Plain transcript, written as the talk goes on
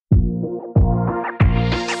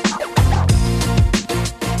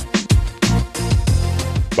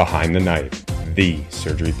Behind the Knife, the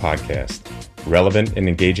surgery podcast. Relevant and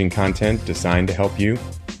engaging content designed to help you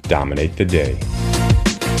dominate the day.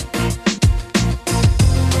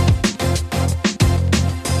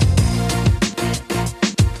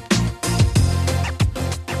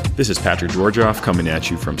 This is Patrick Georgioff coming at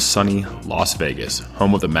you from sunny Las Vegas,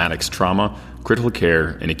 home of the Maddox Trauma, Critical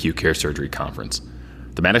Care, and Acute Care Surgery Conference.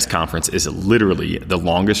 The Maddox Conference is literally the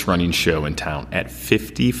longest running show in town at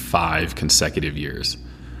 55 consecutive years.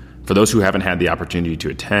 For those who haven't had the opportunity to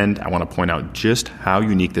attend, I want to point out just how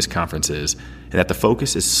unique this conference is and that the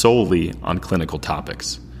focus is solely on clinical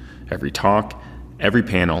topics. Every talk, every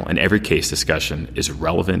panel, and every case discussion is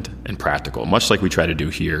relevant and practical, much like we try to do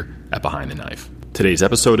here at Behind the Knife. Today's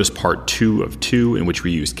episode is part 2 of 2, in which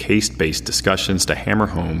we use case-based discussions to hammer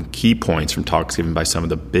home key points from talks given by some of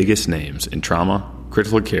the biggest names in trauma,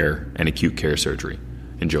 critical care, and acute care surgery.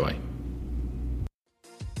 Enjoy.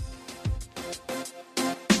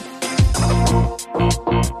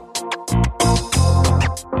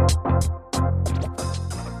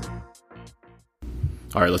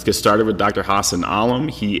 All right, let's get started with Dr. Hassan Alam.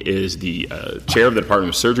 He is the chair of the Department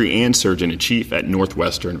of Surgery and Surgeon-in-Chief at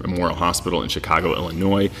Northwestern Memorial Hospital in Chicago,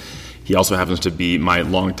 Illinois. He also happens to be my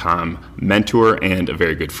longtime mentor and a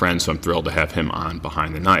very good friend, so I'm thrilled to have him on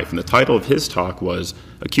Behind the Knife. And the title of his talk was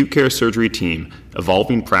Acute Care Surgery Team,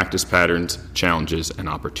 Evolving Practice Patterns, Challenges, and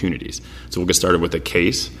Opportunities. So we'll get started with a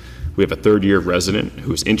case. We have a third-year resident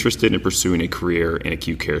who is interested in pursuing a career in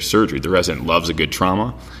acute care surgery. The resident loves a good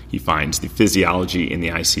trauma. He finds the physiology in the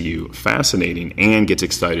ICU fascinating and gets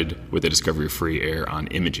excited with the discovery of free air on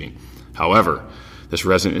imaging. However, this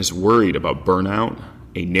resident is worried about burnout,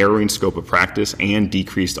 a narrowing scope of practice, and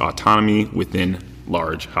decreased autonomy within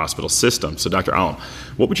large hospital systems. So, Dr. Alam,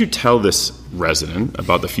 what would you tell this resident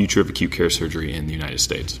about the future of acute care surgery in the United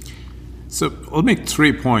States? So, I'll make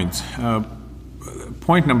 3 points.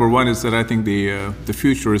 Point number 1 is that I think the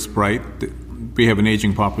future is bright. We have an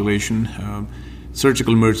aging population.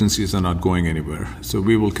 Surgical emergencies are not going anywhere. So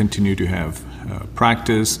we will continue to have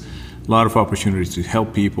practice, a lot of opportunities to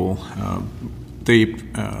help people.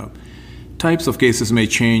 The types of cases may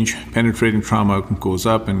change. Penetrating trauma goes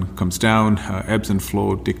up and comes down, ebbs and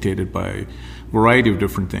flow dictated by a variety of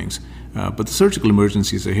different things. But the surgical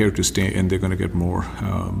emergencies are here to stay, and they're going to get more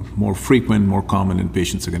frequent, more common, and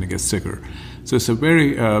patients are going to get sicker. So it's a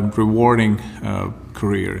very rewarding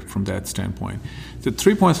career from that standpoint. The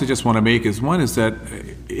 3 points I just want to make is, one is that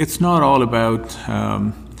it's not all about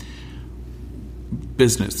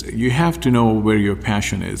business. You have to know where your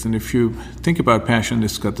passion is. And if you think about passion,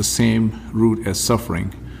 it's got the same root as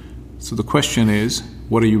suffering. So the question is,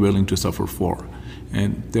 what are you willing to suffer for?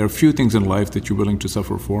 And there are a few things in life that you're willing to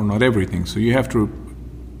suffer for, not everything. So you have to,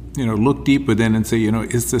 look deep within and say,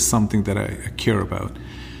 is this something that I care about?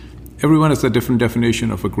 Everyone has a different definition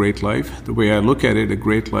of a great life. The way I look at it, a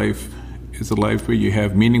great life is a life where you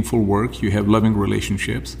have meaningful work, you have loving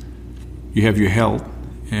relationships, you have your health,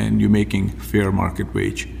 and you're making fair market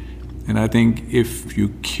wage. And I think if you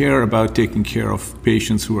care about taking care of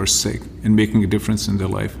patients who are sick and making a difference in their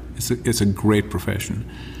life, it's a great profession.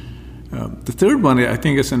 The third one, I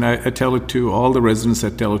think, is, and I tell it to all the residents, I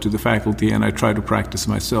tell it to the faculty, and I try to practice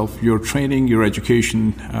myself. Your training, your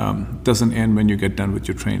education doesn't end when you get done with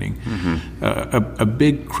your training. Mm-hmm. A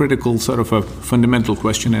big critical sort of a fundamental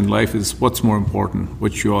question in life is, what's more important,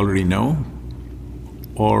 what you already know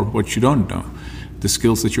or what you don't know? The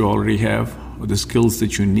skills that you already have or the skills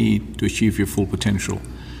that you need to achieve your full potential.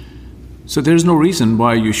 So there's no reason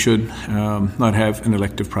why you should not have an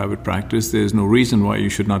elective private practice. There's no reason why you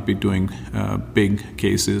should not be doing big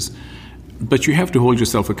cases. But you have to hold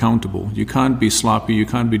yourself accountable. You can't be sloppy. You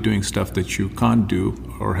can't be doing stuff that you can't do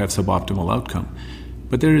or have suboptimal outcome.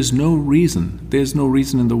 But there's no reason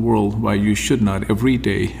in the world why you should not every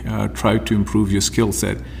day try to improve your skill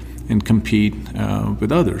set and compete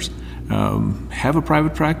with others. Have a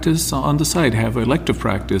private practice on the side, have an elective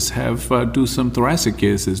practice, do some thoracic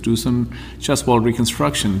cases, do some chest wall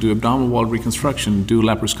reconstruction, do abdominal wall reconstruction, do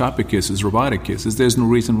laparoscopic cases, robotic cases. There's no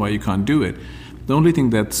reason why you can't do it. The only thing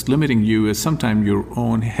that's limiting you is sometimes your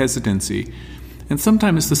own hesitancy, and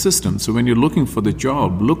sometimes it's the system. So when you're looking for the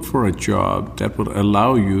job, look for a job that will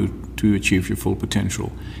allow you to achieve your full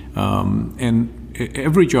potential. And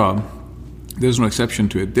every job, there's no exception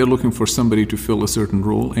to it. They're looking for somebody to fill a certain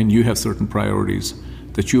role, and you have certain priorities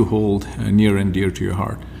that you hold near and dear to your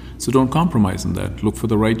heart. So don't compromise on that. Look for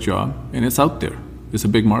the right job, and it's out there. It's a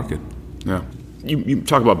big market. Yeah. You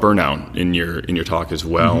talk about burnout in your talk as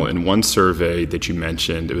well. Mm-hmm. In one survey that you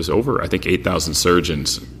mentioned, it was over, I think, 8,000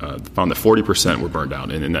 surgeons found that 40% were burned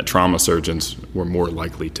out, and that trauma surgeons were more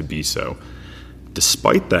likely to be so.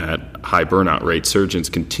 Despite that high burnout rate, surgeons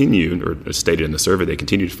continued, or as stated in the survey, they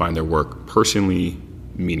continue to find their work personally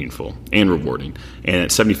meaningful and rewarding. And at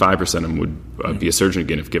 75% of them would be a surgeon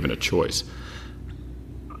again if given a choice.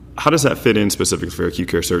 How does that fit in specifically for acute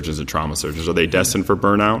care surgeons and trauma surgeons? Are they destined for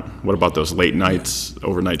burnout? What about those late nights,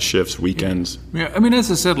 overnight shifts, weekends? Yeah, I mean,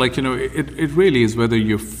 as I said, it really is whether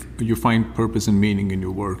you find purpose and meaning in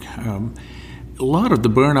your work. A lot of the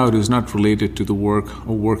burnout is not related to the work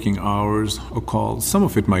or working hours or calls. Some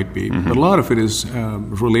of it might be, but a lot of it is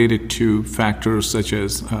related to factors such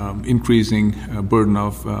as increasing burden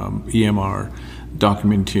of EMR,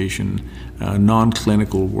 documentation,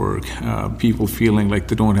 non-clinical work, people feeling like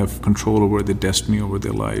they don't have control over their destiny, over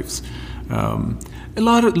their lives. A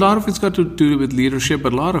lot of it's got to do with leadership,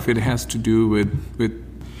 but a lot of it has to do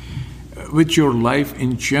with your life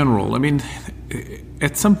in general. I mean,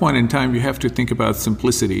 at some point in time, you have to think about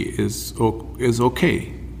simplicity is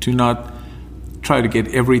okay, to not try to get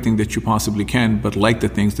everything that you possibly can, but like the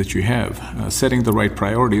things that you have. Setting the right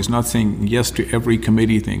priorities, not saying yes to every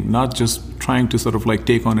committee thing, not just trying to sort of like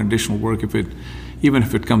take on additional work even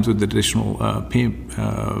if it comes with additional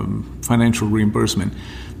financial reimbursement.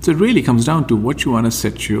 So it really comes down to what you want to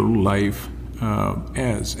set your life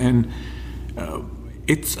as. And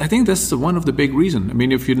I think that's one of the big reasons. I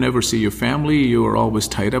mean, if you never see your family, you are always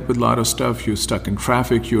tied up with a lot of stuff, you're stuck in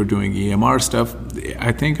traffic, you're doing EMR stuff,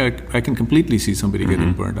 I think I can completely see somebody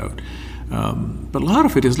getting burned out. But a lot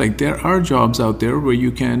of it is like there are jobs out there where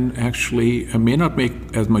you can actually, may not make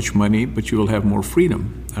as much money, but you will have more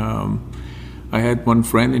freedom. I had one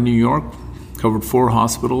friend in New York, covered 4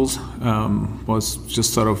 hospitals, was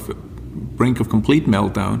just sort of brink of complete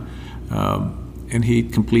meltdown. And he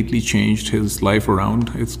completely changed his life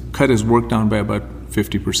around. It's cut his work down by about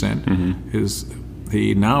 50%.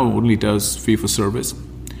 He now only does fee-for-service.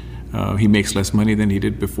 He makes less money than he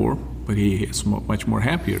did before, but he is much more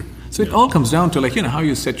happier. So it all comes down to how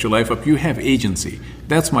you set your life up. You have agency.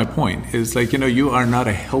 That's my point. It's like, you are not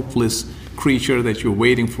a helpless creature that you're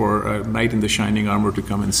waiting for a knight in the shining armor to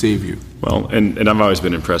come and save you. Well, and I've always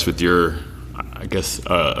been impressed with your, I guess,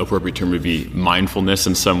 appropriate term would be mindfulness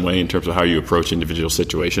in some way in terms of how you approach individual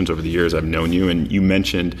situations over the years I've known you. And you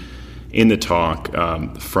mentioned in the talk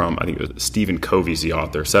from, I think it was Stephen Covey's the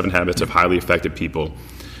author, 7 Habits of Highly Effective People.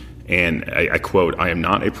 And I quote, "I am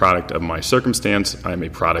not a product of my circumstance, I am a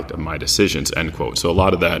product of my decisions," end quote. So a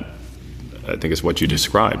lot of that, I think, is what you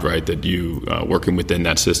described, right? That you, working within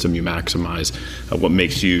that system, you maximize what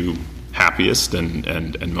makes you happiest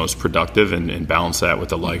and most productive and balance that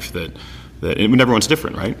with a life that everyone's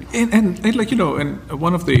different, right? And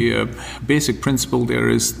one of the basic principle there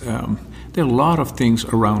is there are a lot of things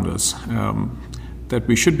around us that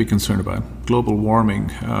we should be concerned about. Global warming,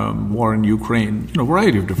 war in Ukraine, a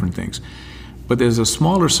variety of different things. But there's a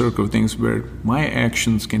smaller circle of things where my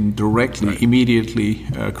actions can directly, immediately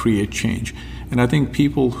create change. And I think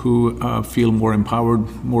people who feel more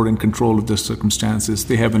empowered, more in control of their circumstances,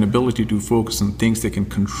 they have an ability to focus on things they can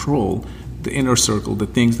control, the inner circle, the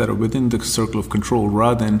things that are within the circle of control,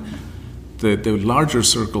 rather than the larger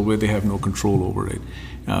circle where they have no control over it.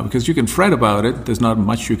 Because you can fret about it, there's not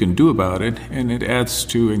much you can do about it, and it adds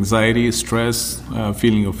to anxiety, stress,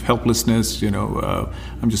 feeling of helplessness,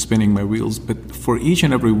 I'm just spinning my wheels. But for each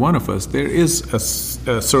and every one of us, there is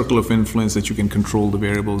a circle of influence that you can control the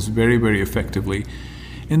variables very, very effectively.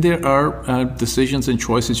 And there are decisions and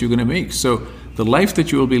choices you're going to make. So the life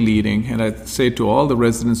that you will be leading, and I'd say to all the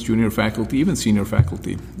residents, junior faculty, even senior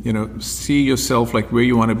faculty, see yourself like where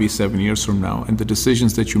you want to be 7 years from now, and the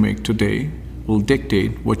decisions that you make today will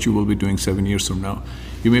dictate what you will be doing 7 years from now.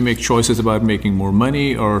 You may make choices about making more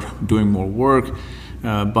money or doing more work,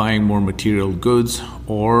 buying more material goods,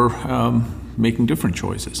 or making different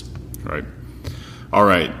choices. Right. All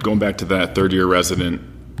right. Going back to that third-year resident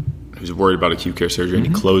who's worried about acute care surgery, any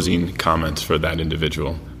closing comments for that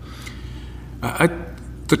individual?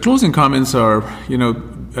 The closing comments are,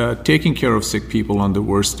 taking care of sick people on the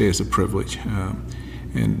worst day is a privilege.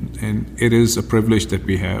 And it is a privilege that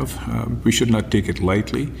we have. We should not take it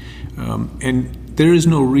lightly. And there is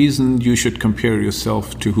no reason you should compare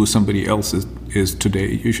yourself to who somebody else is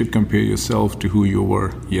today. You should compare yourself to who you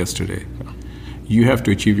were yesterday. You have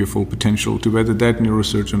to achieve your full potential. To whether that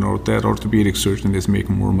neurosurgeon or that orthopedic surgeon is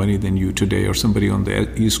making more money than you today, or somebody on the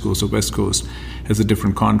East Coast or West Coast has a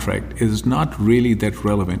different contract, is not really that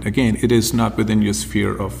relevant. Again, it is not within your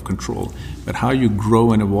sphere of control. But how you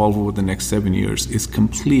grow and evolve over the next 7 years is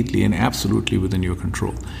completely and absolutely within your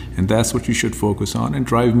control. And that's what you should focus on, and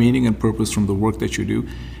drive meaning and purpose from the work that you do,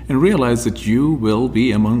 and realize that you will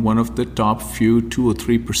be among one of the top few 2 or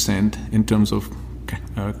 3% in terms of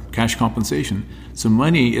cash compensation. So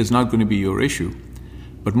money is not going to be your issue.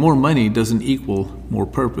 But more money doesn't equal more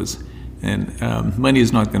purpose. And money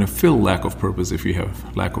is not going to fill lack of purpose if you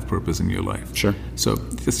have lack of purpose in your life. Sure. So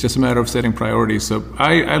it's just a matter of setting priorities. So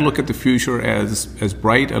I look at the future as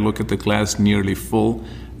bright. I look at the glass nearly full.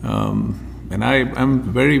 And I'm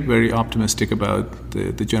very, very optimistic about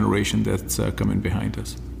the generation that's coming behind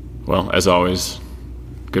us. Well, as always,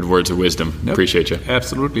 good words of wisdom. Yep. Appreciate you.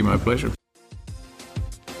 Absolutely, my pleasure.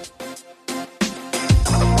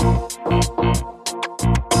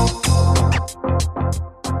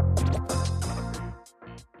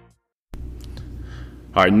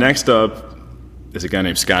 All right, next up is a guy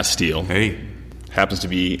named Scott Steele. Hey. Happens to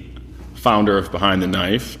be founder of Behind the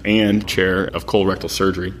Knife and chair of colorectal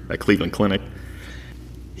surgery at Cleveland Clinic.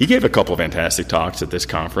 He gave a couple of fantastic talks at this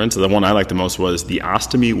conference. The one I liked the most was The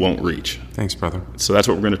Ostomy Won't Reach. Thanks, brother. So that's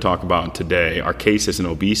what we're going to talk about today. Our case is an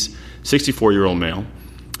obese 64-year-old male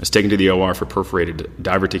is taken to the OR for perforated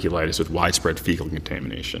diverticulitis with widespread fecal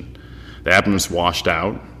contamination. The abdomen is washed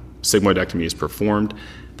out. Sigmoidectomy is performed.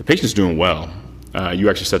 The patient's doing well. You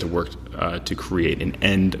actually set to work to create an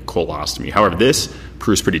end colostomy. However, this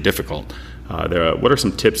proves pretty difficult. What are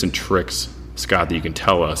some tips and tricks, Scott, that you can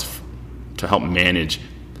tell us to help manage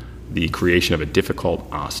the creation of a difficult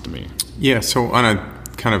ostomy? Yeah, so on a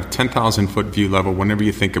kind of 10,000-foot view level, whenever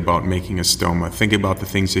you think about making a stoma, think about the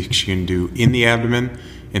things that you can do in the abdomen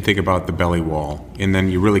and think about the belly wall. And then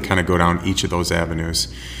you really kind of go down each of those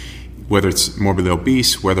avenues, whether it's morbidly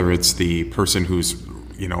obese, whether it's the person who's,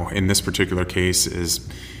 in this particular case is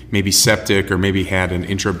maybe septic or maybe had an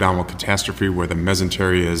intra-abdominal catastrophe where the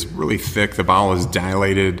mesentery is really thick, the bowel is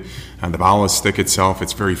dilated, the bowel is thick itself,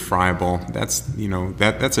 it's very friable. That's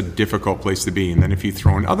a difficult place to be. And then if you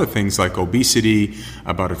throw in other things like obesity,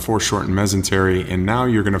 about a foreshortened mesentery, and now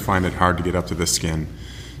you're going to find it hard to get up to the skin.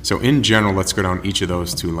 So in general, let's go down each of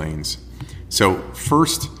those two lanes. So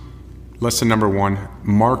first, lesson number one: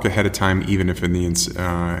 mark ahead of time, even if in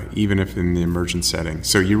the emergent setting.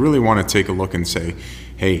 So you really want to take a look and say,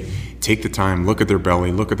 hey, take the time, look at their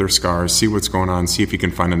belly, look at their scars, see what's going on, see if you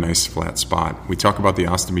can find a nice flat spot. We talk about the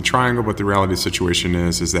ostomy triangle, but the reality of the situation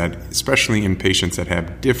is that especially in patients that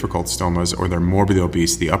have difficult stomas or they're morbidly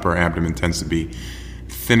obese, the upper abdomen tends to be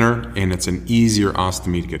thinner and it's an easier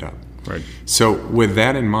ostomy to get up. Right. So with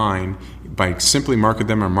that in mind, by simply marking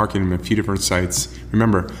them or marking them at a few different sites,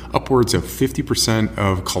 remember, upwards of 50%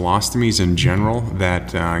 of colostomies in general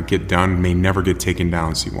that get done may never get taken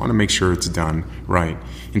down. So you want to make sure it's done right.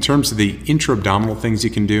 In terms of the intra-abdominal things you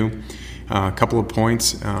can do, a couple of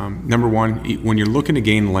points. Number one, when you're looking to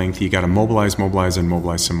gain length, you got to mobilize, and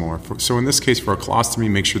mobilize some more. So in this case, for a colostomy,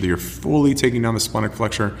 make sure that you're fully taking down the splenic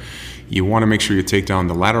flexure. You want to make sure you take down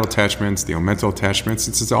the lateral attachments, the omental attachments.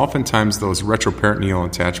 It's oftentimes those retroperitoneal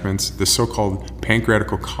attachments, the so-called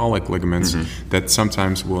pancreatico-colic ligaments that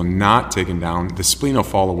sometimes will not taken down. The spleen will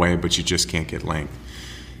fall away, but you just can't get length.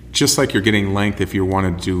 Just like you're getting length if you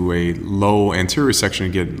want to do a low anterior section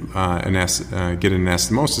and get an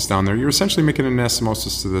anastomosis down there, you're essentially making an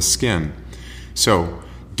anastomosis to the skin. So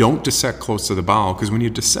don't dissect close to the bowel, because when you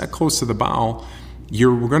dissect close to the bowel,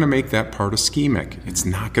 we're going to make that part ischemic. It's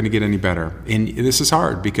not going to get any better. And this is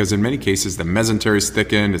hard because in many cases the mesentery is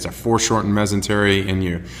thickened, it's a foreshortened mesentery, and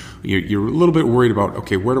you're a little bit worried about,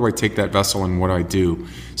 okay, where do I take that vessel and what do I do?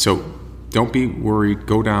 So don't be worried.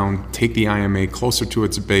 Go down, take the IMA closer to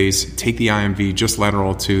its base, take the IMV just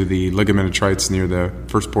lateral to the ligament detritus near the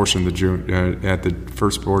first portion of the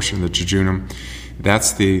jejunum.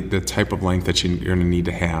 That's the type of length that you're going to need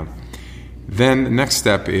to have. Then the next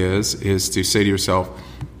step is to say to yourself,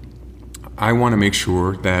 I want to make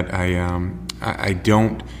sure that I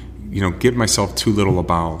don't give myself too little a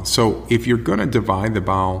bowel. So if you're going to divide the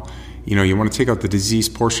bowel, you want to take out the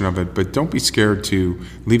diseased portion of it, but don't be scared to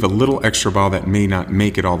leave a little extra bowel that may not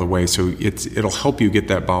make it all the way. So it'll help you get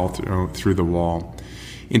that bowel through the wall.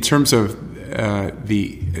 In terms of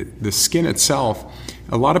the skin itself,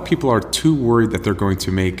 a lot of people are too worried that they're going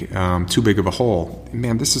to make too big of a hole.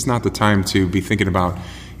 Man, this is not the time to be thinking about,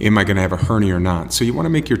 am I going to have a hernia or not? So you want to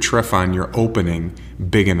make your trephine, your opening,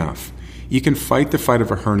 big enough. You can fight the fight of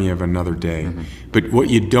a hernia of another day. But what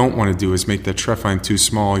you don't want to do is make that trephine too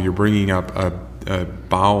small. You're bringing up a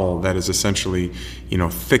bowel that is essentially,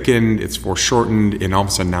 thickened, it's foreshortened, and all of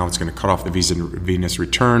a sudden now it's going to cut off the venous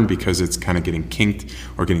return because it's kind of getting kinked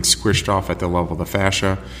or getting squished off at the level of the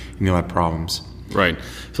fascia, and you'll have problems. Right.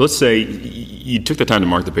 So let's say you took the time to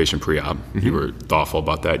mark the patient pre-op. You were thoughtful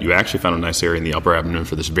about that. You actually found a nice area in the upper abdomen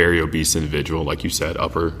for this very obese individual. Like you said,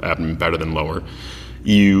 upper abdomen better than lower.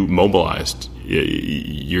 You mobilized.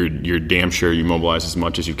 You're damn sure you mobilized as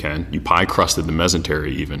much as you can. You pie crusted the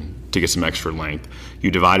mesentery even to get some extra length.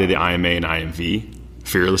 You divided the IMA and IMV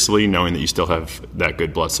fearlessly, knowing that you still have that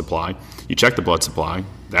good blood supply. You check the blood supply,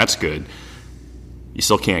 that's good. You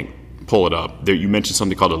still can't pull it up. There, you mentioned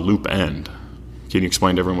something called a loop end. Can you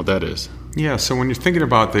explain to everyone what that is? Yeah, so when you're thinking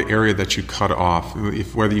about the area that you cut off,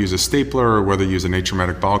 whether you use a stapler or whether you use an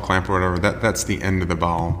atraumatic bowel clamp or whatever, that's the end of the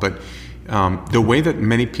bowel. But the way that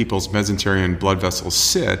many people's mesenteric blood vessels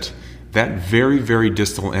sit, that very, very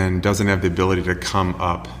distal end doesn't have the ability to come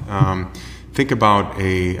up. Think about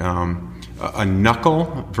a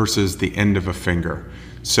knuckle versus the end of a finger.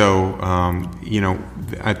 So,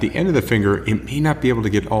 at the end of the finger, it may not be able to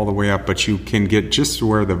get all the way up, but you can get just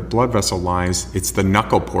where the blood vessel lies. It's the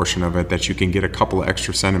knuckle portion of it that you can get a couple of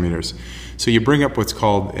extra centimeters. So you bring up what's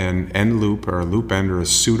called an end loop or a loop end or a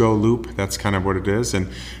pseudo loop. That's kind of what it is. And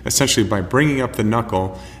essentially by bringing up the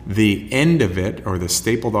knuckle, the end of it, or the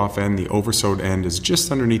stapled off end, the oversewed end, is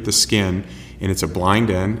just underneath the skin, and it's a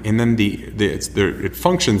blind end, and then it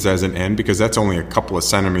functions as an end because that's only a couple of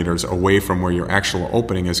centimeters away from where your actual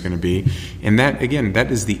opening is going to be. And that, again,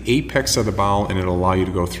 that is the apex of the bowel, and it'll allow you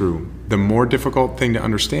to go through. The more difficult thing to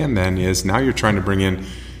understand then is now you're trying to bring in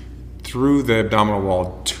through the abdominal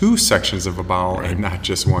wall 2 sections of a bowel and not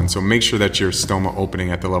just one. So make sure that your stoma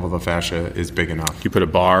opening at the level of the fascia is big enough. You put a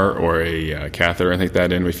bar or a catheter, I think,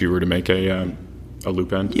 that in if you were to make a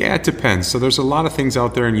loop end? Yeah, it depends. So there's a lot of things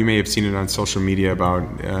out there, and you may have seen it on social media about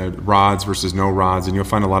rods versus no rods, and you'll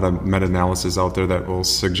find a lot of meta-analysis out there that will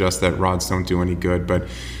suggest that rods don't do any good. But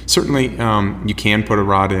certainly you can put a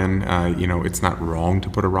rod in. It's not wrong to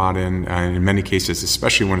put a rod in. In many cases,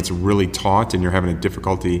 especially when it's really taut and you're having a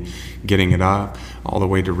difficulty getting it up all the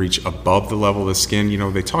way to reach above the level of the skin.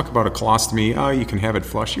 They talk about a colostomy. Oh, you can have it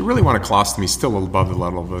flush. You really want a colostomy still above the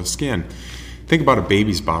level of the skin. Think about a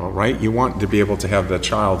baby's bottle, right? You want to be able to have the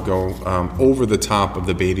child go over the top of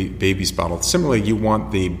the baby's bottle. Similarly, you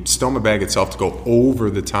want the stoma bag itself to go over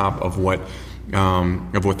the top of what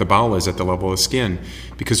the bowel is at the level of the skin.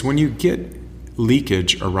 Because when you get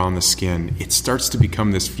leakage around the skin, it starts to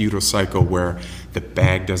become this futile cycle where the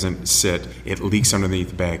bag doesn't sit, it leaks underneath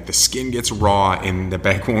the bag, the skin gets raw and the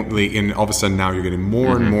bag won't leak, and all of a sudden now you're getting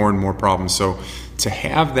more and more and more problems. So to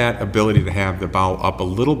have that ability to have the bowel up a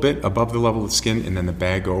little bit above the level of the skin and then the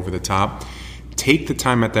bag go over the top, take the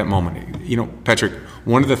time at that moment. Patrick,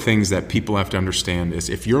 one of the things that people have to understand is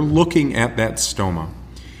if you're looking at that stoma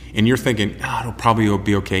and you're thinking, it'll probably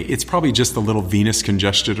be okay, it's probably just a little venous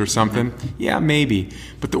congestion or something. Yeah, maybe.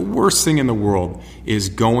 But the worst thing in the world is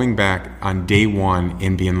going back on day one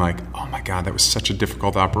and being like, oh my God, that was such a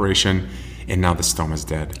difficult operation, and now the stoma's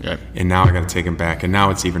dead. Yep. And now I got to take him back, and now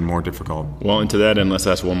it's even more difficult. Well, and to that end, let's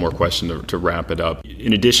ask one more question to wrap it up.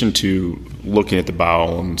 In addition to looking at the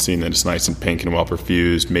bowel and seeing that it's nice and pink and well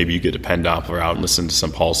perfused, maybe you get a pen Doppler out and listen to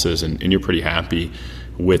some pulses, and you're pretty happy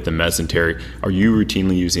with the mesentery. Are you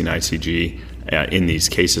routinely using ICG in these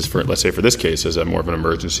cases? For, let's say, for this case, as a more of an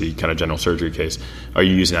emergency kind of general surgery case, are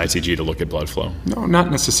you using ICG to look at blood flow? No,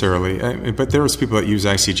 not necessarily. But there's people that use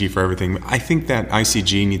ICG for everything. I think that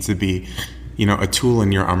ICG needs to be, a tool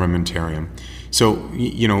in your armamentarium. So,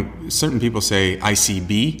 certain people say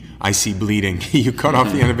ICB, I see bleeding. You cut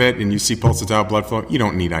off the end of it and you see pulsatile blood flow. You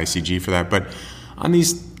don't need ICG for that. But on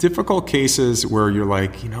these difficult cases where you're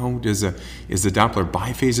like, is the Doppler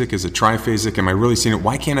biphasic? Is it triphasic? Am I really seeing it?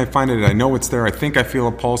 Why can't I find it? I know it's there. I think I feel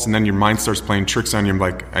a pulse. And then your mind starts playing tricks on you. I'm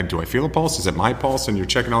like, do I feel a pulse? Is it my pulse? And you're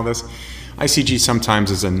checking all this. ICG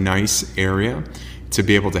sometimes is a nice area to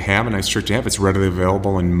be able to have, a nice trick to have. It's readily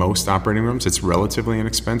available in most operating rooms. It's relatively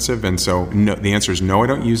inexpensive. And so no, the answer is no, I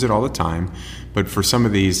don't use it all the time. But for some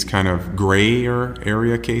of these kind of gray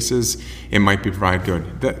area cases, it might provide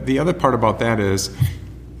good. The other part about that is,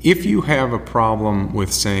 if you have a problem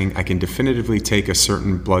with saying, I can definitively take a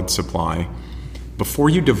certain blood supply, before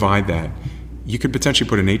you divide that, you could potentially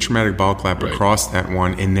put an atraumatic bowel clamp across that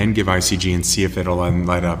one and then give ICG and see if it'll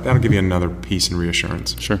light up. That'll give you another piece and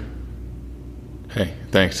reassurance. Sure. Hey,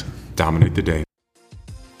 thanks. Dominate the day.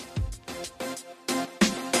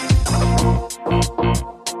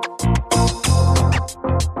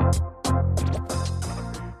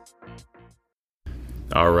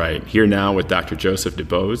 All right, here now with Dr. Joseph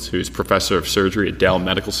DuBose, who's professor of surgery at Dell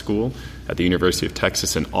Medical School at the University of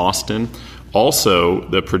Texas in Austin. Also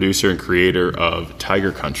the producer and creator of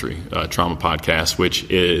Tiger Country, a trauma podcast, which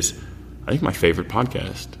is, I think, my favorite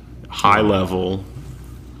podcast. High-level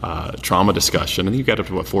trauma discussion. I think you got up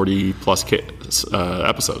to 40 plus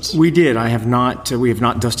episodes. We did. We have not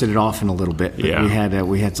dusted it off in a little bit. But yeah.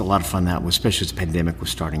 We had a lot of fun that was, especially as the pandemic was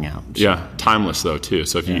starting out. So. Yeah, timeless though too.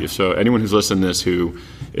 So so anyone who's listening to this who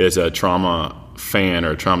is a trauma fan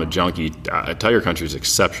or a trauma junkie, Tiger Country is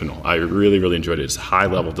exceptional. I really, really enjoyed it. It's a high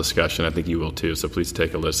level discussion. I think you will too. So please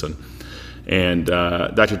take a listen. And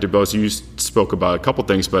Dr. DuBose, you spoke about a couple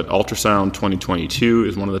things, but Ultrasound 2022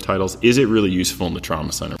 is one of the titles. Is it really useful in the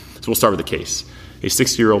trauma center? So we'll start with the case. A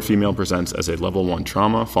 60-year-old female presents as a level 1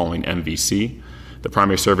 trauma following MVC. The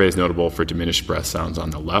primary survey is notable for diminished breath sounds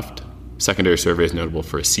on the left. Secondary survey is notable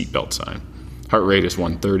for a seatbelt sign. Heart rate is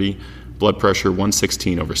 130, blood pressure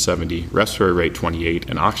 116/70, respiratory rate 28,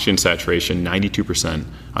 and oxygen saturation 92%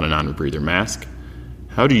 on a non-rebreather mask.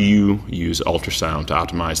 How do you use ultrasound to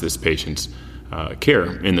optimize this patient's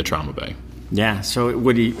care in the trauma bay? Yeah, so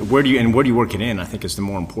where do you work it in, I think, is the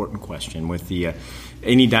more important question. With the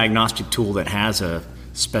any diagnostic tool that has a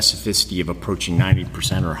specificity of approaching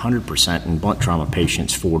 90% or 100% in blunt trauma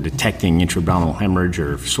patients for detecting intra-abdominal hemorrhage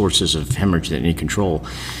or sources of hemorrhage that need control,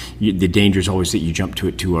 the danger is always that you jump to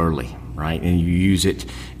it too early, right? And you use it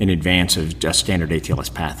in advance of a standard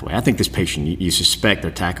ATLS pathway. I think this patient, you suspect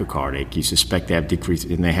they're tachycardic, you suspect they have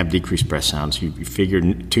decreased breath sounds, you figure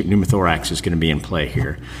pneumothorax is going to be in play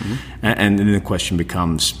here. Mm-hmm. And then the question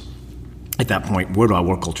becomes, at that point, where do I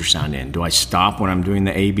work ultrasound in? Do I stop when I'm doing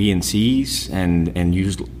the A, B, and C's and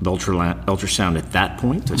use the ultrasound at that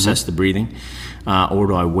point to assess the breathing? Or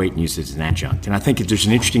do I wait and use it as an adjunct? And I think there's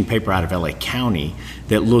an interesting paper out of LA County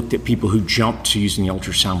that looked at people who jumped to using the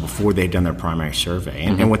ultrasound before they'd done their primary survey.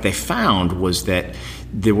 And what they found was that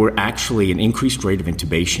there were actually an increased rate of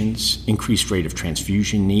intubations, increased rate of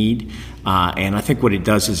transfusion need, and I think what it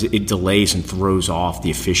does is it delays and throws off the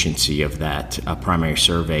efficiency of that primary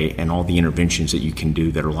survey and all the interventions that you can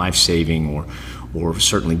do that are life-saving or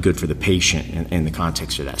certainly good for the patient in the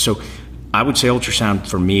context of that. So I would say ultrasound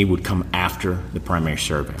for me would come after the primary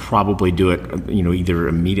survey. Probably do it, either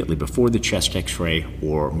immediately before the chest X-ray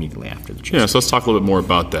or immediately after the chest. Yeah, so let's talk a little bit more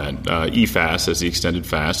about that. EFAST, as the extended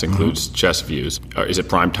fast, includes chest views. Is it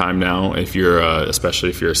prime time now,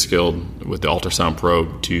 especially if you're skilled with the ultrasound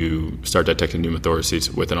probe, to start detecting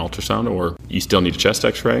pneumothoraces with an ultrasound, or you still need a chest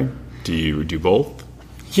X-ray? Do you do both?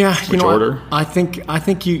 Yeah, Which order? I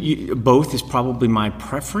think you both is probably my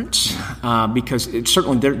preference because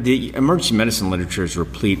certainly the emergency medicine literature is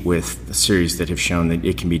replete with a series that have shown that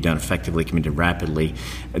it can be done effectively, can be done rapidly.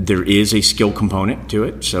 There is a skill component to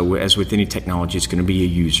it. So as with any technology, it's going to be a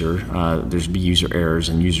user. There's be user errors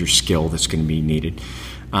and user skill that's going to be needed.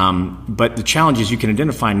 But the challenge is you can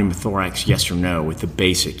identify pneumothorax yes or no with the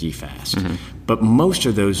basic EFAST. Mm-hmm. But most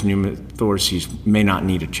of those pneumothoraces may not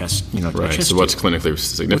need a chest, right. chest so what's clinically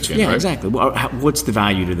significant, right? Exactly. What's the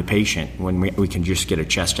value to the patient when we can just get a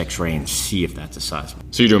chest X-ray and see if that's a size?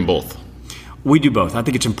 So you're doing both? We do both. I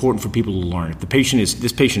think it's important for people to learn. If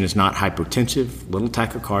this patient is not hypotensive, little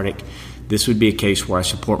tachycardic, this would be a case where I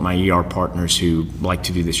support my ER partners who like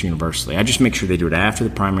to do this universally. I just make sure they do it after the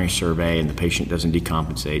primary survey and the patient doesn't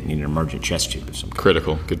decompensate and need an emergent chest tube of some kind.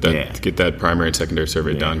 Critical. Get that primary and secondary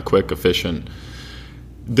survey done quick, efficient.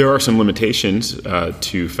 There are some limitations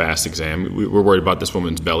to fast exam. We're worried about this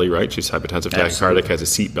woman's belly, right? She's hypotensive, tachycardic, has a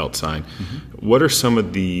seatbelt sign. Mm-hmm. What are some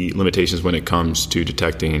of the limitations when it comes to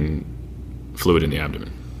detecting fluid in the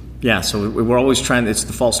abdomen? Yeah, so we're always trying, it's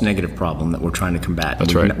the false negative problem that we're trying to combat.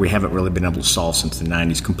 That's right. We haven't really been able to solve since the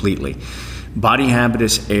 90s completely. Body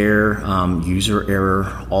habitus, air, user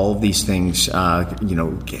error, all of these things,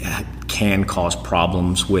 can cause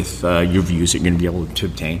problems with your views that you're going to be able to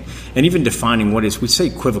obtain. And even defining we say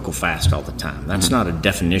equivocal fast all the time. That's not a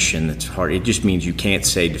definition that's hard. It just means you can't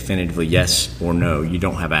say definitively yes or no. You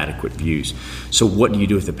don't have adequate views. So what do you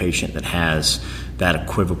do with a patient that has that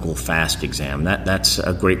equivocal fast exam? That's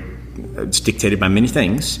a great, it's dictated by many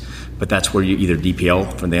things, but that's where you either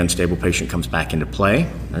DPL for the unstable patient comes back into play.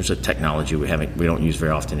 There's a technology we don't use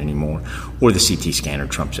very often anymore, or the CT scanner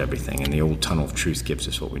trumps everything, and the old tunnel of truth gives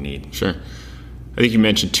us what we need. Sure. I think you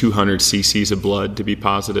mentioned 200 cc's of blood to be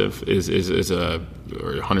positive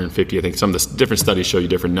or 150. I think some of the different studies show you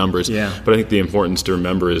different numbers. Yeah. But I think the importance to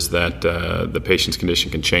remember is that the patient's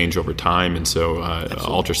condition can change over time, and so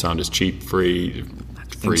ultrasound is cheap, free-ish,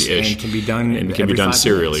 and can be done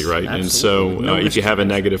serially, right? Absolutely. And so if you have a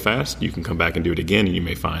negative fast, you can come back and do it again, and you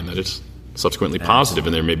may find that it's subsequently positive,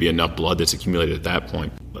 and there may be enough blood that's accumulated at that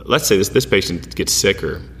point. Let's say this patient gets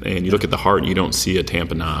sicker, and you look at the heart and you don't see a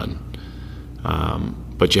tamponade,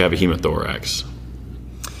 but you have a hemothorax.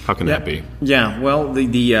 How can that be? Yeah, well,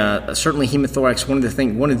 the certainly hemothorax. One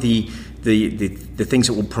of the things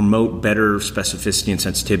that will promote better specificity and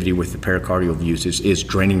sensitivity with the pericardial views is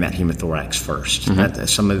draining that hemothorax first. Mm-hmm.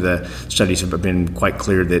 Some of the studies have been quite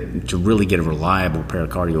clear that to really get a reliable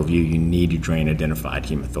pericardial view, you need to drain identified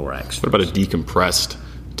hemothorax. What about a decompressed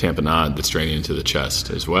tamponade that's draining into the chest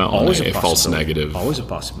as well. Always a false negative. Always a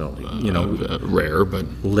possibility. Rare, but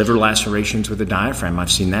liver lacerations with the diaphragm.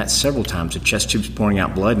 I've seen that several times. The chest tube's pouring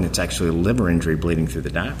out blood, and it's actually a liver injury bleeding through the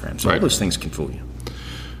diaphragm. So all those things can fool you.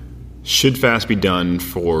 Should FAST be done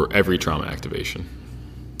for every trauma activation?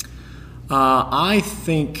 I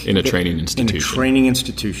think in a training institution. In a training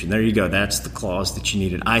institution, there you go. That's the clause that you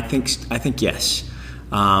needed. I think yes.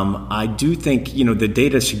 I do think, the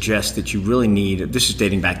data suggests that you really need, this is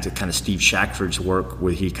dating back to kind of Steve Shackford's work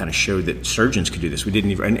where he kind of showed that surgeons could do this. We didn't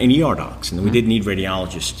need, and ER docs, and we didn't need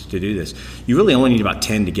radiologists to do this. You really only need about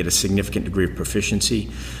 10 to get a significant degree of proficiency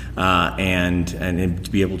and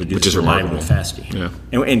to be able to do Which this is reliably remarkable. and fast.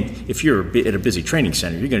 Yeah. And if you're at a busy training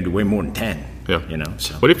center, you're going to do way more than 10. Yeah.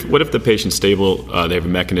 So. What if the patient's stable, they have a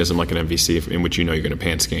mechanism like an MVC in which you're going to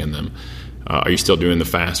pan scan them? Are you still doing the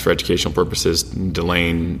FAST for educational purposes,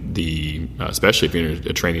 delaying especially if you're in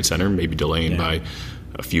a training center, maybe delaying by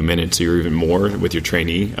a few minutes or even more with your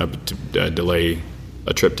trainee to delay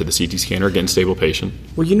a trip to the CT scanner, getting stable patient?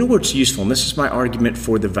 Well, you know what's useful, and this is my argument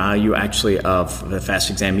for the value actually of the FAST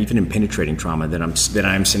exam, even in penetrating trauma, that I'm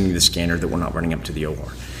sending the scanner that we're not running up to the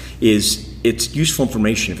OR, is it's useful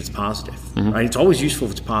information if it's positive, right? It's always useful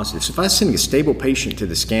if it's positive. So if I'm sending a stable patient to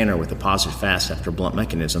the scanner with a positive FAST after a blunt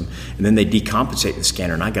mechanism, and then they decompensate the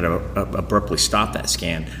scanner, and I got to abruptly stop that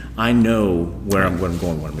scan, I know where I'm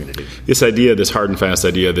going, what I'm going to do. This hard and fast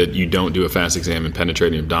idea that you don't do a FAST exam in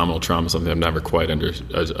penetrating abdominal trauma is something I've never quite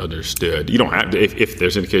understood. You don't have to, if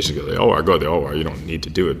there's indication to go to the OR, go to the OR. You don't need to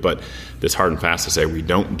do it. But this hard and fast to say we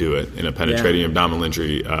don't do it in a penetrating abdominal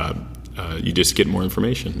injury, you just get more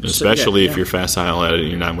information, especially if you're facile at it and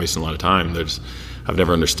you're not wasting a lot of time. I've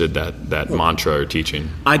never understood that mantra or teaching.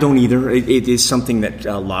 I don't either. It is something that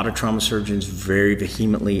a lot of trauma surgeons very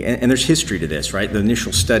vehemently, and there's history to this, right? The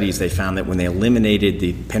initial studies, they found that when they eliminated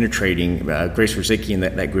the penetrating, Grace Ruzicki and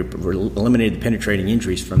that group eliminated the penetrating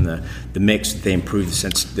injuries from the mix, they improved the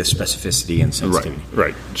specificity and sensitivity.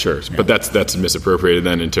 Right, sure. Yeah. But that's misappropriated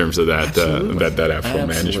then in terms of that outflow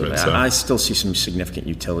management. So. I still see some significant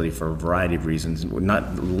utility for a variety of reasons,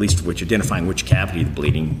 not the least of which identifying which cavity the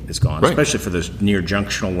bleeding is gone, especially for those near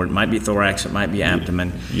junctional where it might be thorax, it might be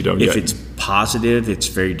abdomen. If it's positive, it's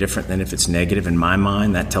very different than if it's negative in my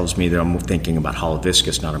mind. That tells me that I'm thinking about hollow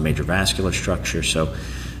viscous, not a major vascular structure. So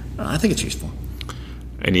I think it's useful.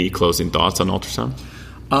 Any closing thoughts on ultrasound?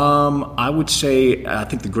 I would say I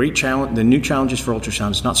think the new challenges for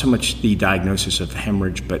ultrasound is not so much the diagnosis of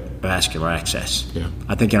hemorrhage, but vascular access. Yeah.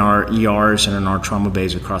 I think in our ERs and in our trauma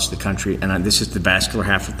bays across the country, and this is the vascular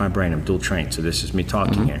half of my brain, I'm dual trained, so this is me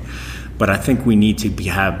talking here. But I think we need to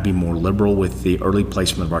be more liberal with the early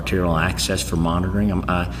placement of arterial access for monitoring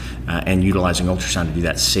and utilizing ultrasound to do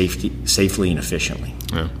that safely and efficiently.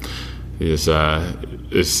 Yeah.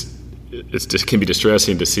 It just can be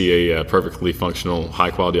distressing to see a perfectly functional,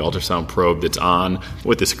 high-quality ultrasound probe that's on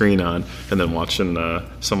with the screen on, and then watching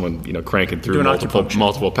someone cranking through multiple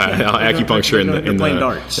acupuncture in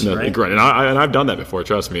the grunt. And I've done that before.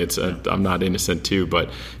 Trust me, I'm not innocent too.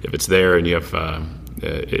 But if it's there and you have,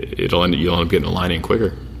 you'll end up getting a line in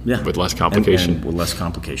quicker. Yeah. With less complication. And with less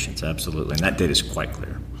complications, absolutely. And that data is quite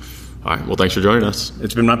clear. All right. Well, thanks for joining us.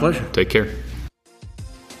 It's been my pleasure. Take care.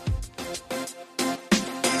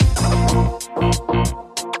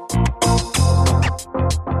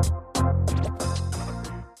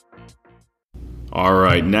 All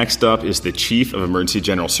right, next up is the Chief of Emergency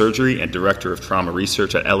General Surgery and Director of Trauma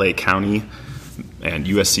Research at LA County and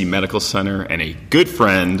USC Medical Center, and a good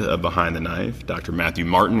friend of Behind the Knife, Dr. Matthew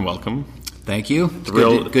Martin. Welcome. Thank you.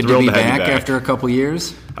 Good to be back after a couple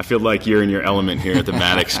years. I feel like you're in your element here at the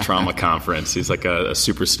Maddox Trauma Conference. He's like a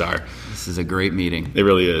superstar. This is a great meeting. It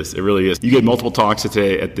really is. It really is. You gave multiple talks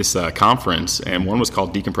today at this conference, and one was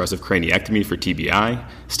called Decompressive Craniectomy for TBI,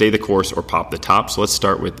 Stay the Course or Pop the Top. So let's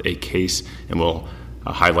start with a case, and we'll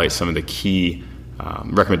highlight some of the key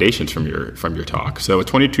recommendations from your talk. So a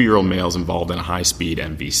 22-year-old male is involved in a high-speed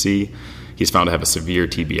MVC. He's found to have a severe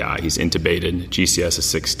TBI. He's intubated, GCS is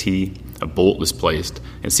 6T, a bolt was placed,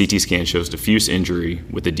 and CT scan shows diffuse injury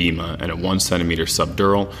with edema and a 1 centimeter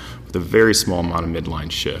subdural with a very small amount of midline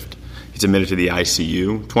shift. He's admitted to the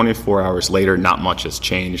ICU. 24 hours later, not much has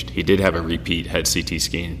changed. He did have a repeat head CT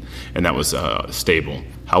scan, and that was stable.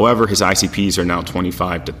 However, his ICPs are now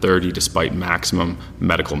 25 to 30 despite maximum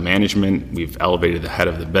medical management. We've elevated the head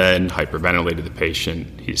of the bed, hyperventilated the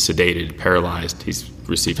patient. He's sedated, paralyzed. He's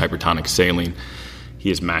received hypertonic saline.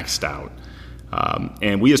 He is maxed out.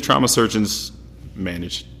 And we as trauma surgeons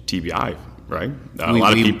manage TBI, right? A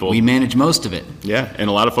lot of people. We manage most of it. Yeah, and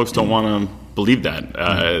a lot of folks don't want to believe that.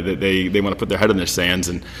 They want to put their head in the sand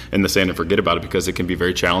and forget about it because it can be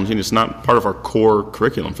very challenging. It's not part of our core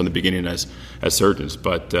curriculum from the beginning as surgeons,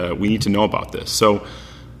 but we need to know about this. So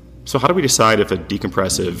how do we decide if a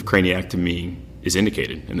decompressive craniectomy is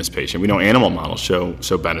indicated in this patient? We know animal models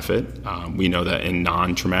show benefit. We know that in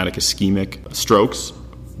non-traumatic ischemic strokes,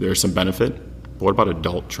 there's some benefit. But what about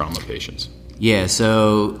adult trauma patients? Yeah,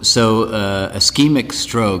 so ischemic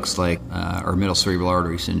strokes or middle cerebral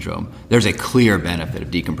artery syndrome, there's a clear benefit of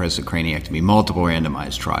decompressive craniectomy, multiple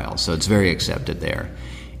randomized trials, so it's very accepted there.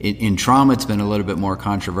 In trauma, it's been a little bit more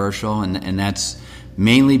controversial, and that's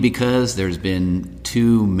mainly because there's been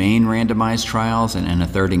 2 main randomized trials and a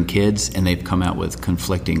third in kids, and they've come out with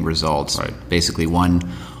conflicting results. Right. Basically,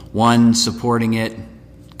 one supporting it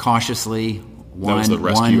cautiously. That was the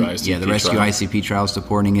Rescue ICP Yeah, the Rescue trial. ICP trial is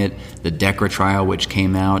supporting it. The DECRA trial, which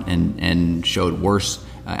came out and showed worse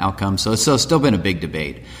outcomes. So it's still been a big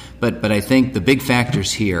debate. But I think the big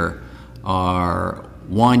factors here are,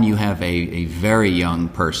 one, you have a very young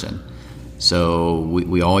person. So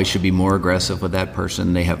we always should be more aggressive with that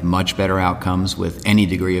person. They have much better outcomes with any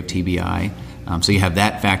degree of TBI. So you have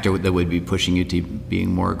that factor that would be pushing you to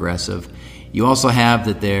being more aggressive. You also have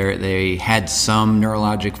that they had some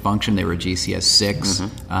neurologic function. They were GCS 6,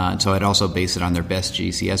 so I'd also base it on their best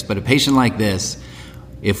GCS. But a patient like this,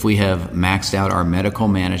 if we have maxed out our medical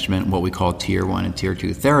management, what we call Tier 1 and Tier 2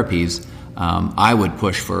 therapies, I would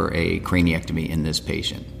push for a craniectomy in this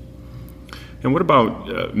patient. And what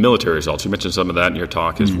about military results? You mentioned some of that in your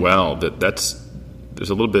talk as well. There's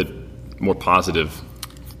a little bit more positive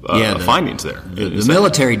findings there. The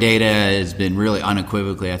military data has been really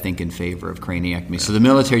unequivocally, I think, in favor of craniectomy. So the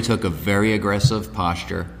military took a very aggressive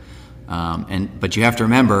posture, but you have to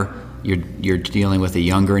remember you're dealing with a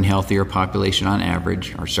younger and healthier population on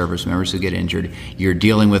average. Our service members who get injured, you're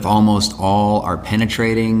dealing with almost all our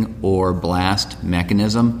penetrating or blast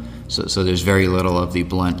mechanism. So there's very little of the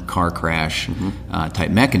blunt car crash type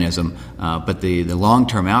mechanism, but the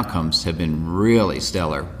long-term outcomes have been really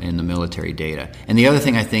stellar in the military data. And the other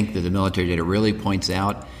thing I think that the military data really points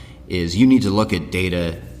out is you need to look at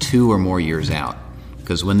data 2 or more years out,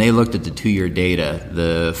 because when they looked at the 2-year data,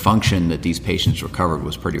 the function that these patients recovered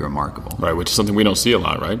was pretty remarkable. Right, which is something we don't see a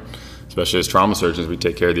lot, right? Especially as trauma surgeons, we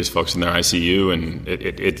take care of these folks in their ICU, and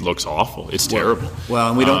it looks awful. It's terrible. Well,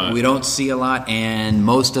 and we don't see a lot, and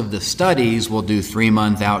most of the studies will do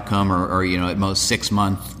 3-month outcome or at most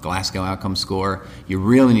 6-month Glasgow outcome score. You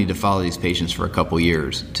really need to follow these patients for a couple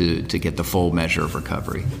years to get the full measure of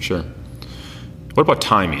recovery. Sure. What about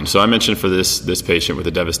timing? So I mentioned for this patient with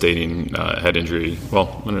a devastating head injury,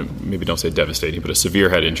 well, maybe don't say devastating, but a severe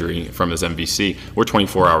head injury from his MVC, we're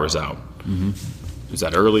 24 hours out. Is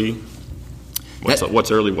that early? What's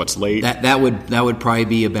early? What's late? That would probably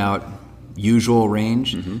be about usual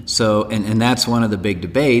range. So, and that's one of the big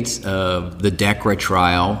debates of the DECRA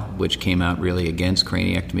trial, which came out really against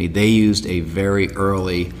craniectomy. They used a very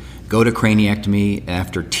early go to craniectomy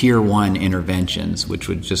after Tier 1 interventions, which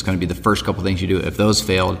would just going to be the first couple things you do. If those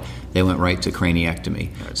failed, they went right to craniectomy.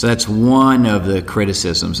 Right. So that's one of the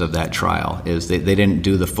criticisms of that trial, is they didn't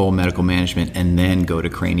do the full medical management and then go to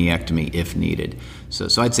craniectomy if needed.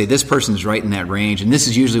 So I'd say this person's right in that range, and this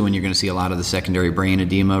is usually when you're going to see a lot of the secondary brain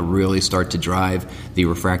edema really start to drive the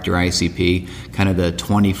refractory ICP, kind of the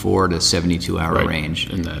 24 to 72-hour range.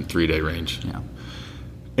 In that 3-day range. Yeah.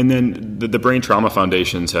 And then the Brain Trauma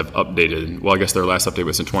Foundations have updated, well, I guess their last update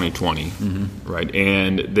was in 2020, right?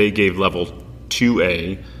 And they gave level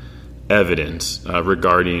 2A evidence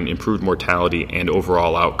regarding improved mortality and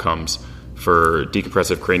overall outcomes for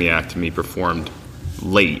decompressive craniectomy performed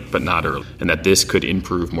late but not early, and that this could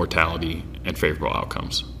improve mortality and favorable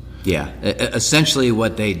outcomes. Yeah. Essentially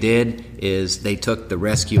what they did is they took the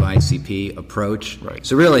Rescue ICP approach. Right.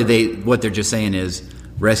 So really what they're just saying is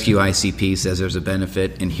Rescue ICP says there's a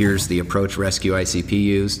benefit, and here's the approach Rescue ICP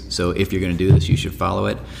used. So if you're going to do this, you should follow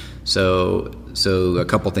it. So a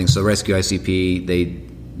couple things. So Rescue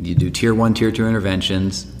ICP, you do Tier 1, Tier 2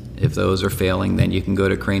 interventions. If those are failing, then you can go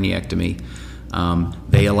to craniectomy.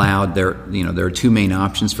 They allowed there are 2 main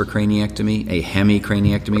options for craniectomy: a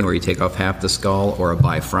hemicraniectomy, where you take off half the skull, or a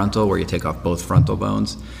bifrontal, where you take off both frontal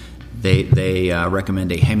bones. They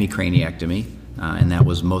recommend a hemicraniectomy, and that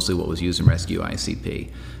was mostly what was used in Rescue ICP.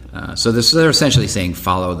 So they're essentially saying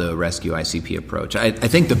follow the Rescue ICP approach. I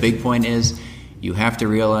think the big point is you have to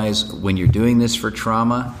realize when you're doing this for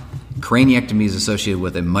trauma, craniectomy is associated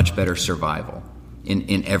with a much better survival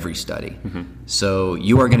in every study. So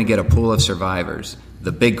you are going to get a pool of survivors.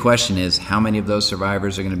 The big question is how many of those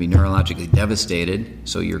survivors are going to be neurologically devastated,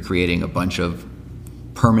 so you're creating a bunch of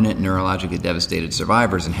permanent neurologically devastated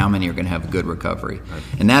survivors and how many are going to have good recovery. Right.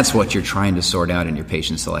 And that's what you're trying to sort out in your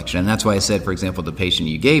patient selection. And that's why I said, for example, the patient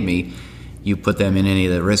you gave me, you put them in any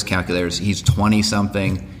of the risk calculators. He's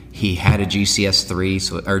 20-something. He had a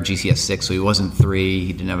GCS3 or GCS6, so he wasn't 3.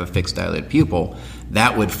 He didn't have a fixed dilated pupil.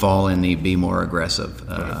 That would fall in the be more aggressive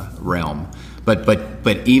realm.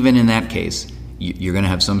 But even in that case, you're going to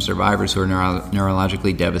have some survivors who are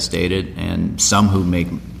neurologically devastated and some who make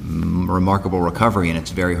remarkable recovery, and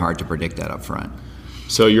it's very hard to predict that up front.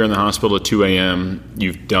 So you're in the hospital at 2 a.m.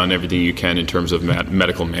 You've done everything you can in terms of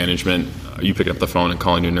medical management. Are you picking up the phone and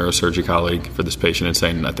calling your neurosurgery colleague for this patient and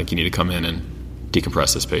saying, I think you need to come in and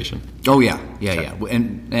decompress this patient? Oh, yeah.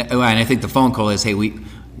 And I think the phone call is, hey,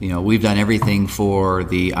 we've done everything for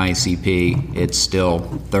the ICP. It's still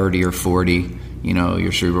 30 or 40.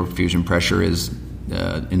 Your cerebral perfusion pressure is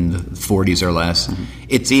in the 40s or less. Mm-hmm.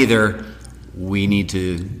 It's either we need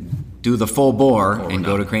to do the full bore and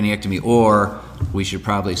go to craniectomy, or we should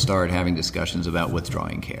probably start having discussions about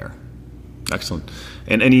withdrawing care. Excellent.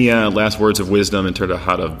 And any last words of wisdom in terms of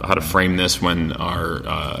how to frame this when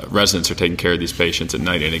our residents are taking care of these patients at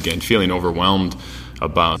night, and again, feeling overwhelmed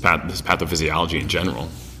about this pathophysiology in general?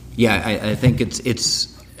 Yeah, I think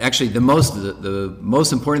it's actually the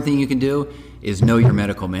most important thing you can do is know your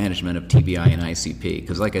medical management of TBI and ICP,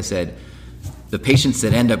 because like I said, the patients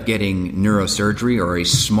that end up getting neurosurgery are a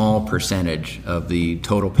small percentage of the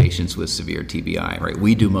total patients with severe TBI, right?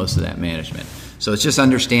 We do most of that management. So it's just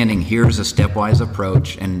understanding here's a stepwise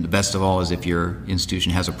approach, and the best of all is if your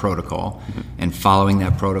institution has a protocol, and following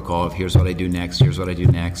that protocol of here's what I do next, and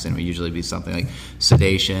it would usually be something like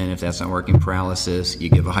sedation. If that's not working, paralysis. You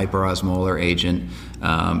give a hyperosmolar agent,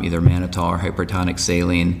 either mannitol or hypertonic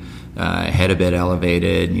saline, head a bit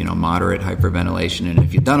elevated, moderate hyperventilation. And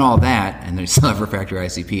if you've done all that and there's still have refractory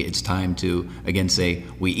ICP, it's time to, again, say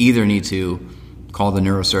we either need to call the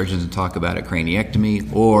neurosurgeons and talk about a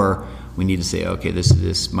craniectomy, or we need to say, okay,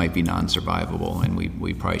 this might be non-survivable, and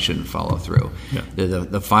we probably shouldn't follow through. Yeah.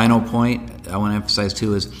 The final point I want to emphasize,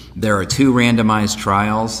 too, is there are 2 randomized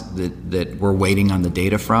trials that we're waiting on the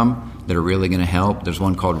data from that are really going to help. There's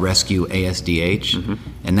one called Rescue ASDH,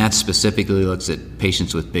 and that specifically looks at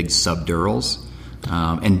patients with big subdurals,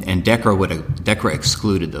 and DECRA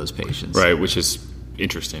excluded those patients. Right, which is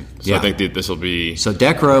interesting. So I think that this will be... So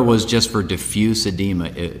DECRA was just for diffuse edema.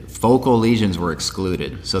 Focal lesions were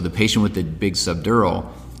excluded. So the patient with the big subdural,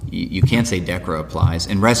 you can't say DECRA applies.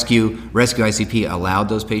 And Rescue ICP allowed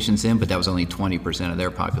those patients in, but that was only 20% of their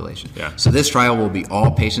population. Yeah. So this trial will be all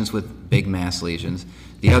patients with big mass lesions.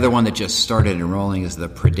 The other one that just started enrolling is the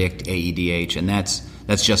PREDICT AEDH, and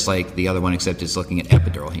that's just like the other one, except it's looking at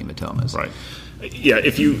epidural hematomas. Right. Yeah,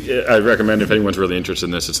 I recommend if anyone's really interested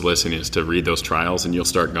in this, it's listening, is to read those trials, and you'll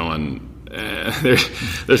start going,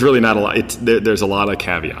 there's really not a lot. There's a lot of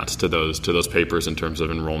caveats to those papers in terms of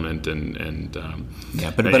enrollment and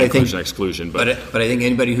I think exclusion. But I think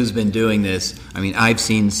anybody who's been doing this, I've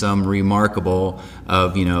seen some remarkable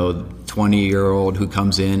of 20-year-old who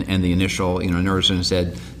comes in and the initial neurosurgeon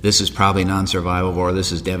said this is probably non-survivable or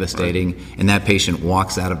this is devastating, right. And that patient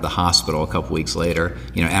walks out of the hospital a couple weeks later,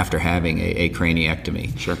 after having a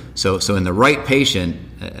craniectomy. Sure. So in the right patient,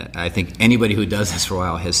 I think anybody who does this for a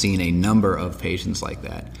while has seen a number of patients like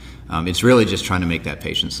that. It's really just trying to make that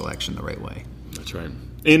patient selection the right way. That's right.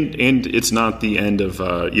 And it's not the end of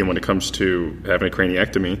when it comes to having a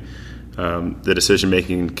craniectomy. The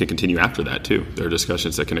decision-making can continue after that, too. There are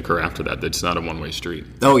discussions that can occur after that. It's not a one-way street.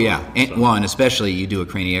 Oh, yeah. And especially you do a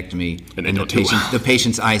craniectomy and the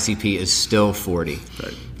patient's ICP is still 40.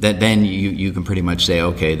 Right. Then you can pretty much say,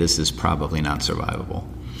 okay, this is probably not survivable.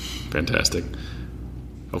 Fantastic.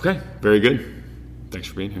 Okay, very good. Thanks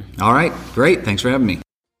for being here. All right, great. Thanks for having me.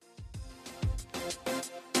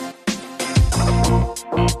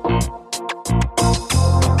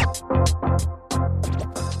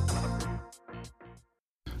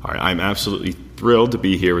 All right, I'm absolutely thrilled to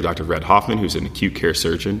be here with Dr. Red Hoffman, who's an acute care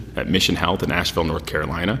surgeon at Mission Health in Asheville, North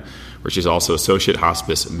Carolina, where she's also Associate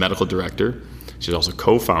Hospice Medical Director. She's also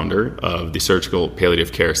co-founder of the Surgical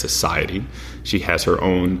Palliative Care Society. She has her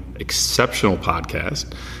own exceptional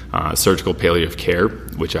podcast, Surgical Palliative Care,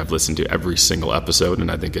 which I've listened to every single episode and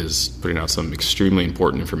I think is putting out some extremely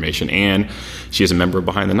important information. And she is a member of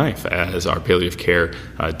Behind the Knife as our palliative care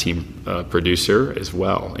team producer as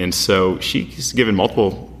well. And so she's given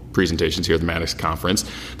multiple presentations here at the Maddox Conference.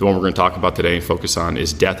 The one we're going to talk about today and focus on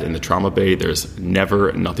is Death in the Trauma Bay. There's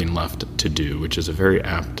Never Nothing Left to Do, which is a very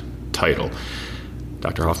apt title.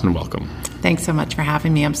 Dr. Hoffman, welcome. Thanks so much for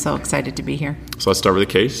having me. I'm so excited to be here. So let's start with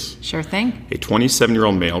the case. Sure thing. A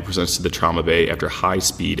 27-year-old male presents to the trauma bay after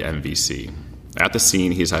high-speed MVC. At the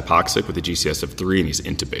scene, he's hypoxic with a GCS of 3 and he's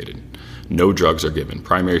intubated. No drugs are given.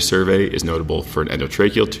 Primary survey is notable for an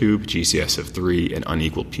endotracheal tube, GCS of 3, and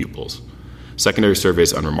unequal pupils. Secondary survey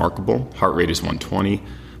is unremarkable. Heart rate is 120,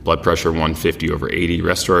 blood pressure 150/80,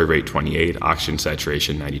 respiratory rate 28, oxygen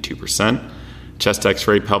saturation 92%. Chest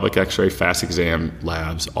x-ray, pelvic x-ray, fast exam,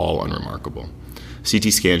 labs, all unremarkable.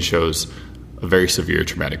 CT scan shows a very severe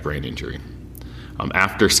traumatic brain injury.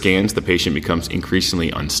 After scans, the patient becomes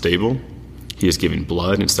increasingly unstable. He is given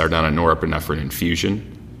blood and started on a norepinephrine infusion.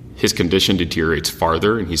 His condition deteriorates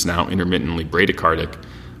farther, and he's now intermittently bradycardic,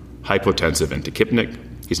 hypotensive, and tachypnic.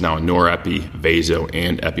 He's now a norepi, vaso,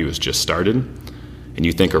 and epi was just started. And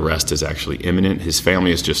you think arrest is actually imminent. His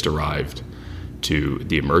family has just arrived to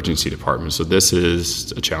the emergency department. So this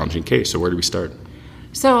is a challenging case. So where do we start?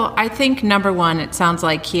 So I think, number one, it sounds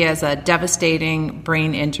like he has a devastating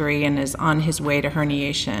brain injury and is on his way to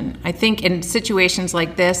herniation. I think in situations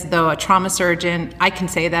like this, though a trauma surgeon, I can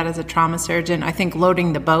say that as a trauma surgeon, I think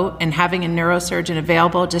loading the boat and having a neurosurgeon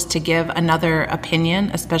available just to give another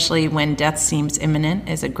opinion, especially when death seems imminent,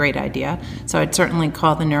 is a great idea. So I'd certainly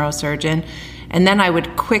call the neurosurgeon. And then I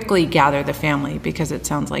would quickly gather the family because it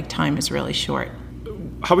sounds like time is really short.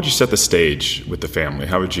 How would you set the stage with the family?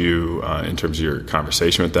 How would you, in terms of your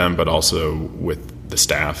conversation with them, but also with the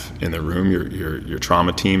staff in the room, your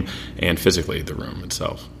trauma team, and physically the room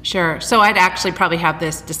itself? Sure. So I'd actually probably have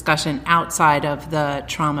this discussion outside of the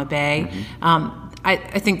trauma bay.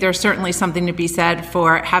 I think there's certainly something to be said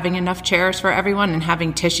for having enough chairs for everyone and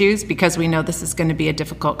having tissues, because we know this is going to be a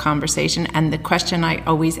difficult conversation. And the question I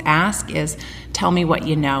always ask is, tell me what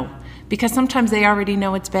you know. Because sometimes they already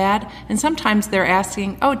know it's bad, and sometimes they're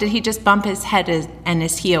asking, oh, did he just bump his head and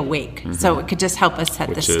is he awake? So it could just help us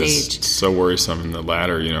set the stage. Which is so worrisome in the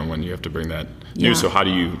latter, when you have to bring that news. So how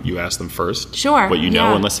do you ask them first? Sure. What you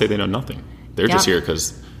know, and let's say they know nothing. They're just here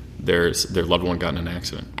because their loved one got in an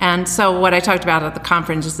accident. And so what I talked about at the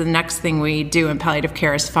conference is the next thing we do in palliative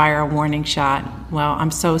care is fire a warning shot. Well,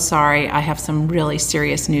 I'm so sorry, I have some really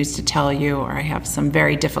serious news to tell you, or I have some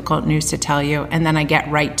very difficult news to tell you, and then I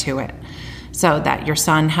get right to it. So that your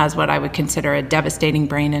son has what I would consider a devastating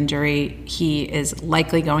brain injury. He is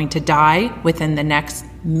likely going to die within the next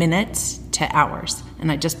minutes to hours.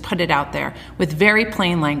 And I just put it out there with very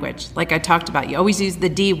plain language. Like I talked about, you always use the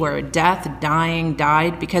D word, death, dying,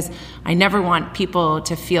 died, because I never want people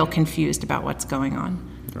to feel confused about what's going on.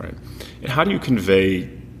 Right. And how do you convey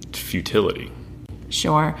futility?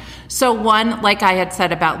 Sure. So one, like I had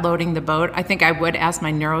said about loading the boat, I think I would ask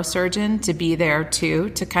my neurosurgeon to be there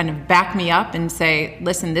too, to kind of back me up and say,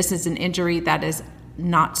 listen, this is an injury that is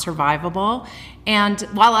not survivable. And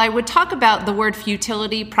while I would talk about the word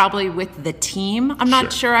futility probably with the team, I'm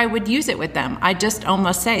not sure I would use it with them. I just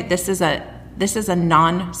almost say this is a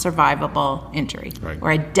non-survivable injury,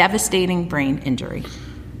 or a devastating brain injury.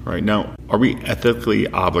 Right. Now, are we ethically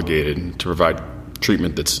obligated to provide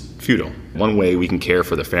treatment that's futile? One way we can care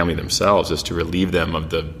for the family themselves is to relieve them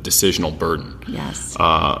of the decisional burden. Yes.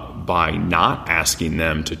 By not asking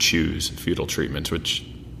them to choose futile treatments, which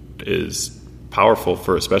is powerful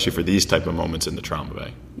especially for these type of moments in the trauma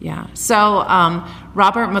bay. Yeah. So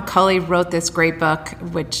Robert McCulley wrote this great book,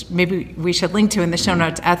 which maybe we should link to in the show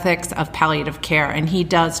notes, Ethics of Palliative Care, and he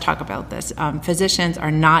does talk about this. Physicians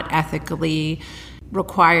are not ethically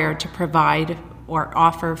required to provide or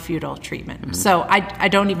offer futile treatment. So I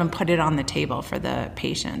don't even put it on the table for the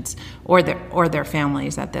patients or their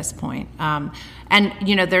families at this point. And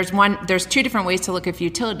there's two different ways to look at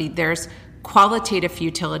futility. There's qualitative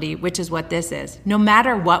futility, which is what this is. No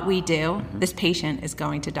matter what we do, this patient is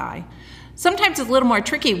going to die. Sometimes it's a little more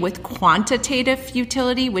tricky with quantitative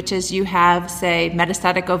futility, which is you have, say,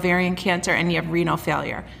 metastatic ovarian cancer and you have renal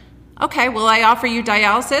failure. Okay, will I offer you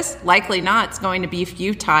dialysis? Likely not. It's going to be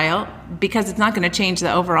futile because it's not going to change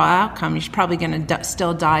the overall outcome. You're probably going to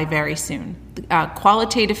still die very soon.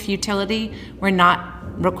 Qualitative futility, we're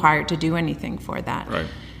not required to do anything for that. Right.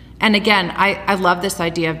 And again, I love this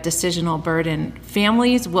idea of decisional burden.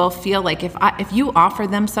 Families will feel like if you offer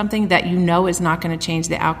them something that you know is not going to change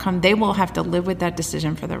the outcome, they will have to live with that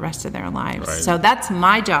decision for the rest of their lives. Right. So that's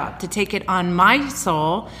my job, to take it on my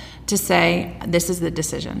soul to say, this is the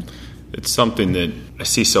decision. It's something that I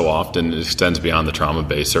see so often. It extends beyond the trauma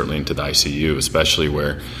bay, certainly into the ICU, especially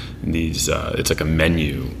where it's like a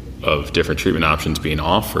menu of different treatment options being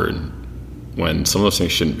offered when some of those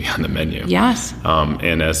things shouldn't be on the menu. Yes.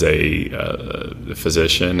 And as a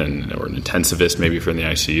physician or an intensivist maybe from the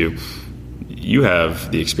ICU, you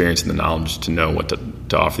have the experience and the knowledge to know what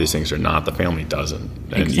to offer these things or not. The family doesn't.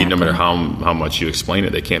 And Exactly. No matter how much you explain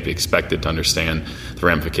it, they can't be expected to understand the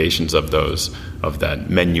ramifications of that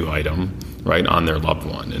menu item right, on their loved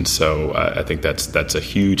one. And so I think that's a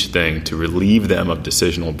huge thing, to relieve them of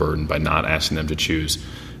decisional burden by not asking them to choose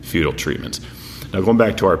futile treatments. Now, going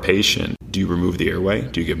back to our patient, do you remove the airway?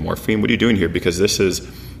 Do you give morphine? What are you doing here? Because this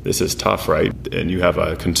is tough, right? And you have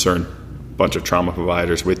a concerned bunch of trauma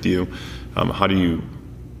providers with you. How do you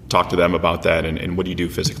talk to them about that, and what do you do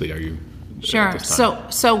physically? Are you Sure.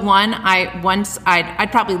 So one,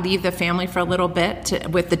 I'd probably leave the family for a little bit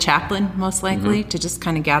with the chaplain, most likely, to just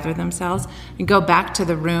kind of gather themselves and go back to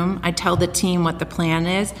the room. I tell the team what the plan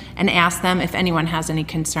is and ask them if anyone has any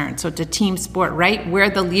concerns. So it's a team sport, right? We're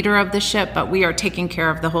the leader of the ship, but we are taking care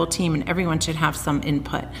of the whole team, and everyone should have some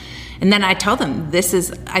input. And then I tell them,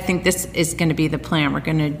 I think this is going to be the plan. We're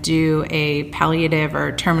going to do a palliative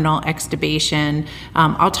or terminal extubation.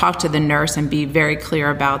 I'll talk to the nurse and be very clear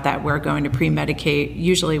about that. We're going to pre-medicate,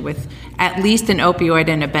 usually with at least an opioid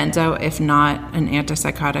and a benzo, if not an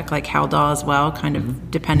antipsychotic like Haldol as well, kind of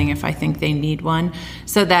depending if I think they need one,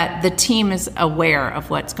 so that the team is aware of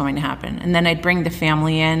what's going to happen. And then I'd bring the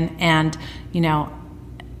family in, and,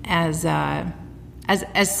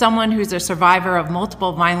 as someone who's a survivor of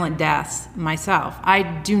multiple violent deaths myself, I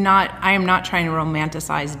am not trying to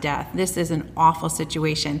romanticize death. This is an awful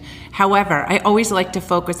situation. However, I always like to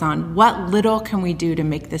focus on what little can we do to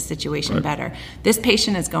make this situation better. This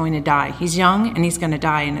patient is going to die. He's young and he's going to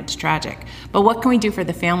die, and it's tragic. But what can we do for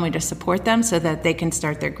the family to support them so that they can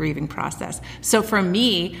start their grieving process? So for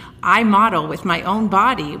me, I model with my own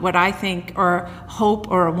body what I think or hope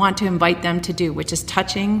or want to invite them to do, which is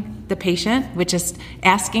touching the patient, which is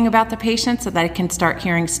asking about the patient so that I can start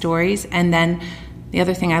hearing stories. And then the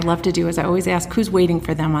other thing I love to do is I always ask who's waiting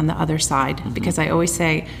for them on the other side, because I always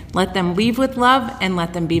say, let them leave with love and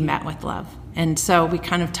let them be met with love. And so we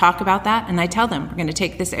kind of talk about that, and I tell them, we're going to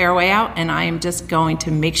take this airway out, and I am just going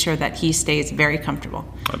to make sure that he stays very comfortable.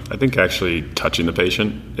 I think actually touching the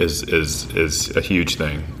patient is a huge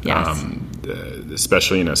thing. Yes.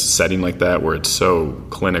 Especially in a setting like that where it's so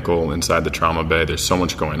clinical inside the trauma bay. There's so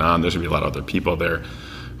much going on. There's going to be a lot of other people there,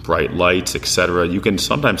 bright lights, etc. You can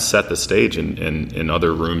sometimes set the stage in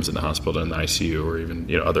other rooms in the hospital, in the ICU, or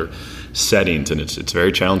even other settings, and it's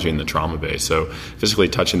very challenging in the trauma bay. So physically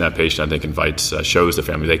touching that patient, I think, shows the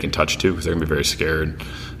family they can touch too, because they're going to be very scared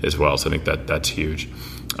as well. So I think that's huge.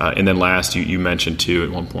 And then last, you mentioned too at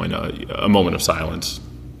one point a moment of silence.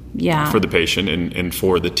 Yeah. For the patient and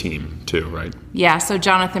for the team too, right? Yeah. So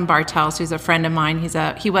Jonathan Bartels, who's a friend of mine,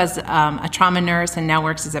 he was a trauma nurse and now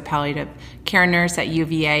works as a palliative care nurse at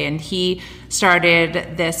UVA, and he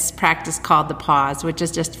started this practice called the pause, which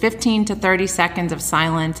is just 15 to 30 seconds of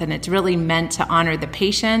silence, and it's really meant to honor the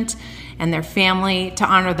patient and their family, to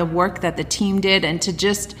honor the work that the team did, and to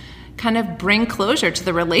just kind of bring closure to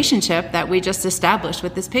the relationship that we just established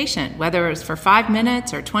with this patient, whether it was for 5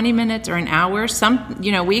 minutes or 20 minutes or an hour.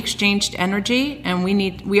 We exchanged energy, and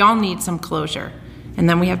we all need some closure. And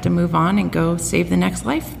then we have to move on and go save the next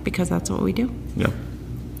life, because that's what we do. Yeah.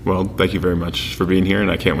 Well, thank you very much for being here, and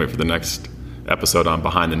I can't wait for the next episode on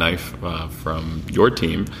Behind the Knife from your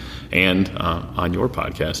team and on your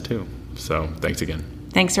podcast too. So thanks again.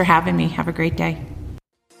 Thanks for having me. Have a great day.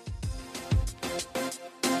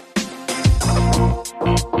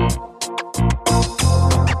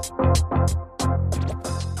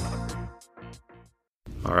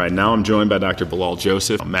 All right, now I'm joined by Dr. Bilal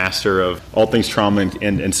Joseph, a master of all things trauma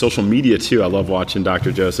and social media too. I love watching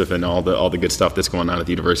Dr. Joseph and all the good stuff that's going on at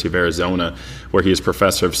the University of Arizona, where he is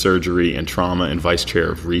professor of surgery and trauma and vice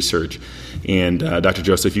chair of research. And Dr.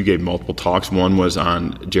 Joseph, you gave multiple talks. One was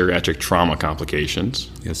on geriatric trauma complications.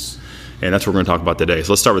 Yes. And that's what we're going to talk about today.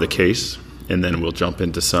 So let's start with the case, and then we'll jump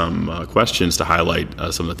into some questions to highlight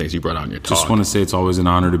some of the things you brought out in your talk. Just want to say it's always an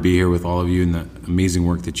honor to be here with all of you and the amazing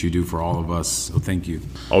work that you do for all of us. So thank you.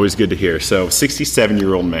 Always good to hear. So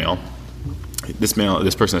 67-year-old male. This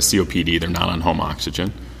person has COPD. They're not on home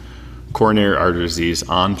oxygen. Coronary artery disease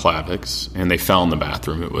on Plavix, and they fell in the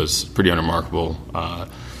bathroom. It was pretty unremarkable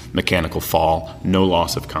mechanical fall, no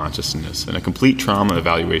loss of consciousness. And a complete trauma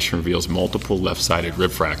evaluation reveals multiple left-sided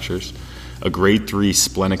rib fractures, a grade 3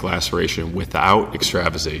 splenic laceration without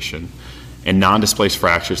extravasation, and non-displaced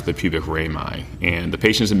fractures to the pubic rami. And the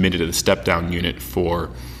patient is admitted to the step-down unit for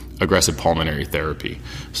aggressive pulmonary therapy.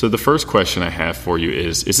 So the first question I have for you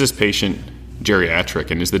is this patient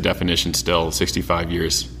geriatric, and is the definition still 65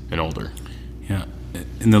 years and older? Yeah.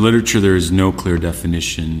 In the literature, there is no clear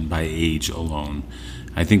definition by age alone.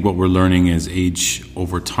 I think what we're learning is age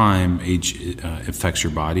over time, affects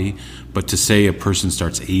your body. But to say a person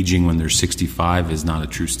starts aging when they're 65 is not a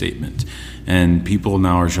true statement. And people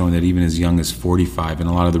now are showing that even as young as 45, and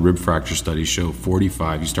a lot of the rib fracture studies show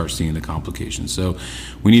 45, you start seeing the complications. So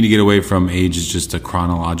we need to get away from age as just a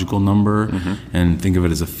chronological number and think of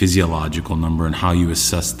it as a physiological number and how you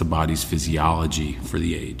assess the body's physiology for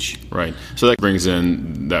the age. Right. So that brings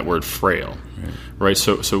in that word frail. Right.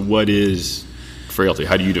 So what is frailty?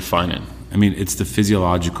 How do you define it? I mean, it's the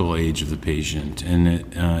physiological age of the patient, and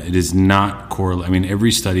it is not correlated. I mean,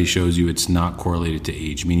 every study shows you it's not correlated to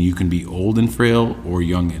age. I mean, you can be old and frail, or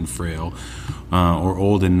young and frail, or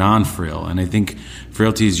old and non-frail. And I think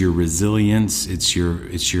frailty is your resilience. It's your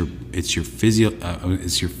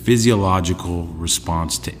physiological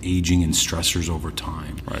response to aging and stressors over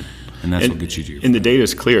time. Right. And that's what gets you to your. And the data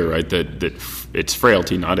is clear, right? That it's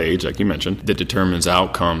frailty, not age, like you mentioned, that determines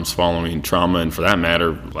outcomes following trauma, and for that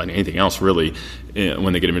matter, like anything else, really,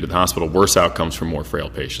 when they get them into the hospital, worse outcomes for more frail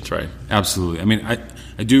patients, right? Absolutely. I mean, I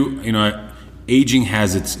do. Aging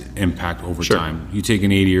has its impact over time. You take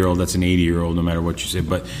an 80-year-old, that's an 80-year-old, no matter what you say.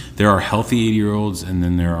 But there are healthy 80-year-olds, and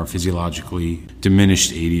then there are physiologically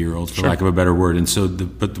diminished 80-year-olds, for lack of a better word. And so,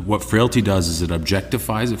 but what frailty does is it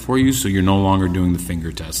objectifies it for you, so you're no longer doing the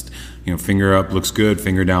finger test. Finger up looks good,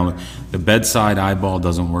 finger down. The bedside eyeball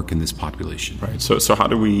doesn't work in this population. Right. So how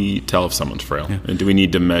do we tell if someone's frail? Yeah. And do we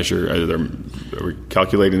need to measure? Are we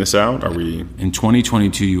calculating this out? Are we? In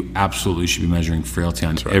 2022, you absolutely should be measuring frailty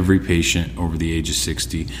on every patient over the age of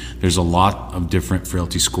 60. There's a lot of different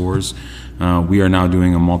frailty scores. We are now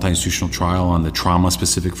doing a multi-institutional trial on the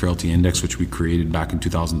Trauma-Specific Frailty Index, which we created back in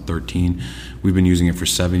 2013. We've been using it for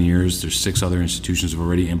 7 years. There's 6 other institutions who have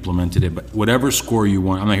already implemented it. But whatever score you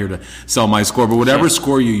want, I'm not here to sell my score, but whatever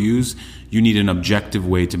score you use, you need an objective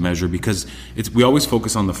way to measure, because we always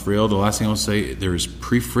focus on the frail. The last thing I'll say, there's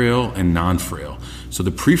pre-frail and non-frail. So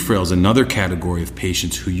the pre-frail is another category of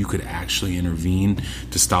patients who you could actually intervene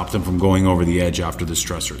to stop them from going over the edge after the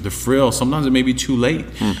stressor. The frail, sometimes it may be too late.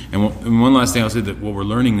 And one last thing I'll say, that what we're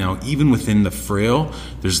learning now, even within the frail,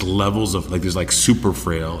 there's levels of, there's super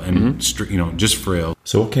frail and just frail.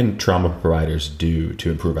 So what can trauma providers do to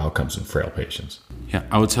improve outcomes in frail patients? Yeah,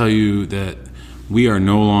 I would tell you that we are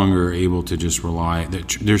no longer able to just rely.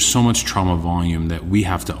 There's so much trauma volume that we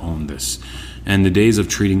have to own this. And the days of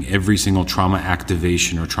treating every single trauma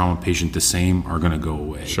activation or trauma patient the same are going to go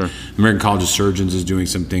away. Sure. American College of Surgeons is doing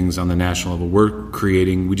some things on the national level.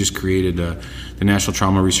 We just created the National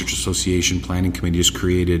Trauma Research Association Planning Committee just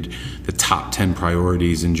created the top 10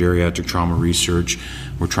 priorities in geriatric trauma research.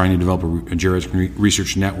 We're trying to develop a geriatric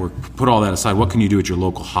research network. Put all that aside, what can you do at your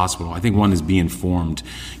local hospital? I think one is be informed.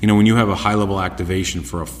 When you have a high-level activation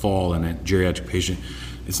for a fall in a geriatric patient,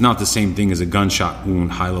 it's not the same thing as a gunshot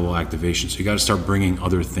wound, high-level activation. So you got to start bringing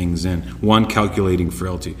other things in. One, calculating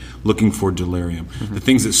frailty, looking for delirium. The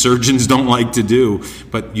things that surgeons don't like to do,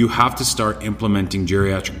 but you have to start implementing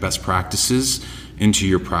geriatric best practices into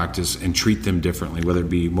your practice and treat them differently, whether it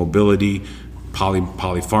be mobility,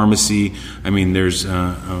 polypharmacy. I mean, there's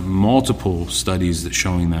multiple studies that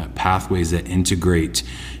showing that pathways that integrate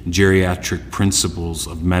geriatric principles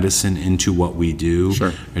of medicine into what we do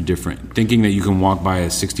are different. Thinking that you can walk by a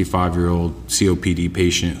 65-year-old COPD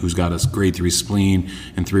patient who's got a grade 3 spleen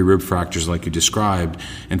and 3 rib fractures like you described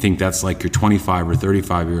and think that's like your 25 or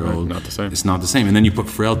 35-year-old. Not the same. It's not the same. And then you put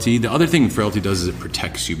frailty. The other thing frailty does is it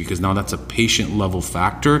protects you, because now that's a patient-level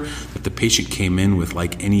factor that the patient came in with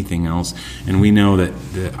like anything else. And we know that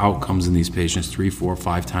the outcomes in these patients 3, 4,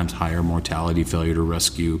 5 times higher mortality, failure to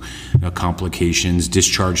rescue, complications,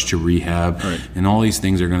 discharge to rehab, and all these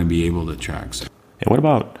things are going to be able to track. So. And what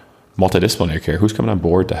about multidisciplinary care? Who's coming on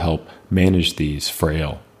board to help manage these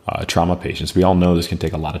frail trauma patients? We all know this can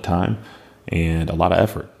take a lot of time and a lot of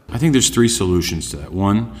effort. I think there's 3 solutions to that.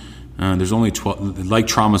 One, there's only 12, like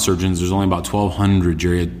trauma surgeons, there's only about 1,200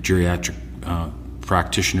 geriatric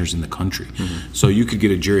practitioners in the country. So you could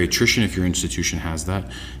get a geriatrician if your institution has that.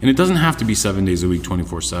 And it doesn't have to be 7 days a week,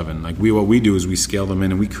 24/7. Like what we do is we scale them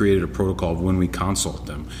in, and we created a protocol of when we consult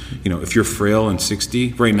them. If you're frail and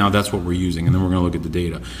 60, right now that's what we're using, and then we're going to look at the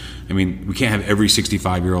data. I mean, we can't have every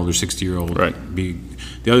 65-year-old or 60-year-old be.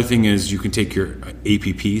 The other thing is you can take your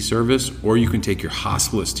APP service, or you can take your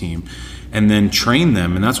hospitalist team and then train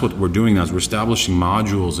them. And that's what we're doing now, is we're establishing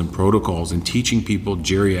modules and protocols and teaching people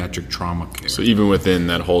geriatric trauma care. So even within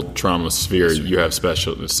that whole trauma sphere, you have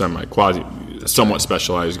somewhat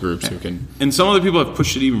specialized groups who can. And some other people have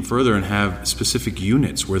pushed it even further and have specific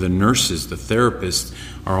units where the nurses, the therapists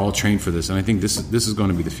are all trained for this. And I think this is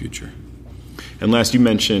going to be the future. And last, you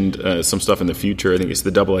mentioned some stuff in the future. I think it's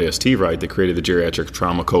the AAST, right, that created the Geriatric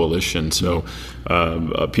Trauma Coalition. So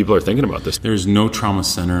people are thinking about this. There's no trauma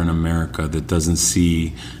center in America that doesn't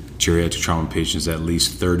see geriatric trauma patients at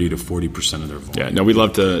least 30 to 40% of their volume. Yeah, no, we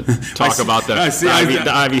love to talk about the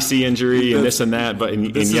IVC injury and this and that, but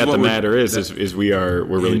and yet the matter is we're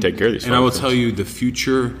really taking care of these. And I will tell you, the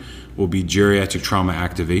future will be geriatric trauma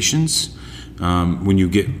activations. When you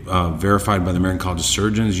get verified by the American College of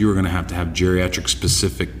Surgeons, you are going to have geriatric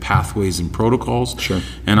specific pathways and protocols. Sure.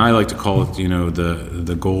 And I like to call it,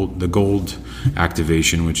 the gold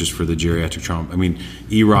activation, which is for the geriatric trauma. I mean,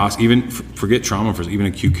 EROS, even forget trauma, for even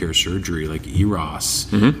acute care surgery, like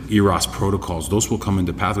EROS, EROS protocols, those will come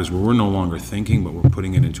into pathways where we're no longer thinking, but we're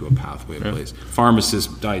putting it into a pathway of place.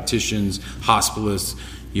 Pharmacists, dietitians, hospitalists.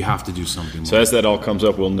 You have to do something. So as that all comes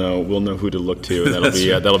up, we'll know who to look to, and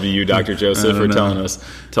that'll be you, Dr. Joseph, for telling us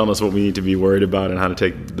what we need to be worried about and how to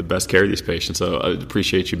take the best care of these patients. So I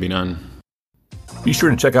appreciate you being on. Be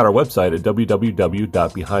sure to check out our website at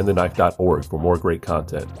www.behindtheknife.org for more great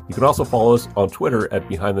content. You can also follow us on Twitter at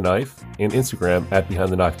Behind the Knife and Instagram at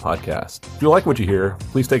Behind the Knife Podcast. If you like what you hear,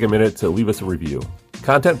 please take a minute to leave us a review.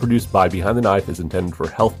 Content produced by Behind the Knife is intended for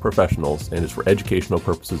health professionals and is for educational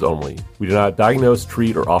purposes only. We do not diagnose,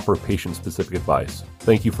 treat, or offer patient-specific advice.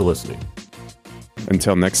 Thank you for listening.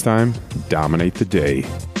 Until next time, dominate the day.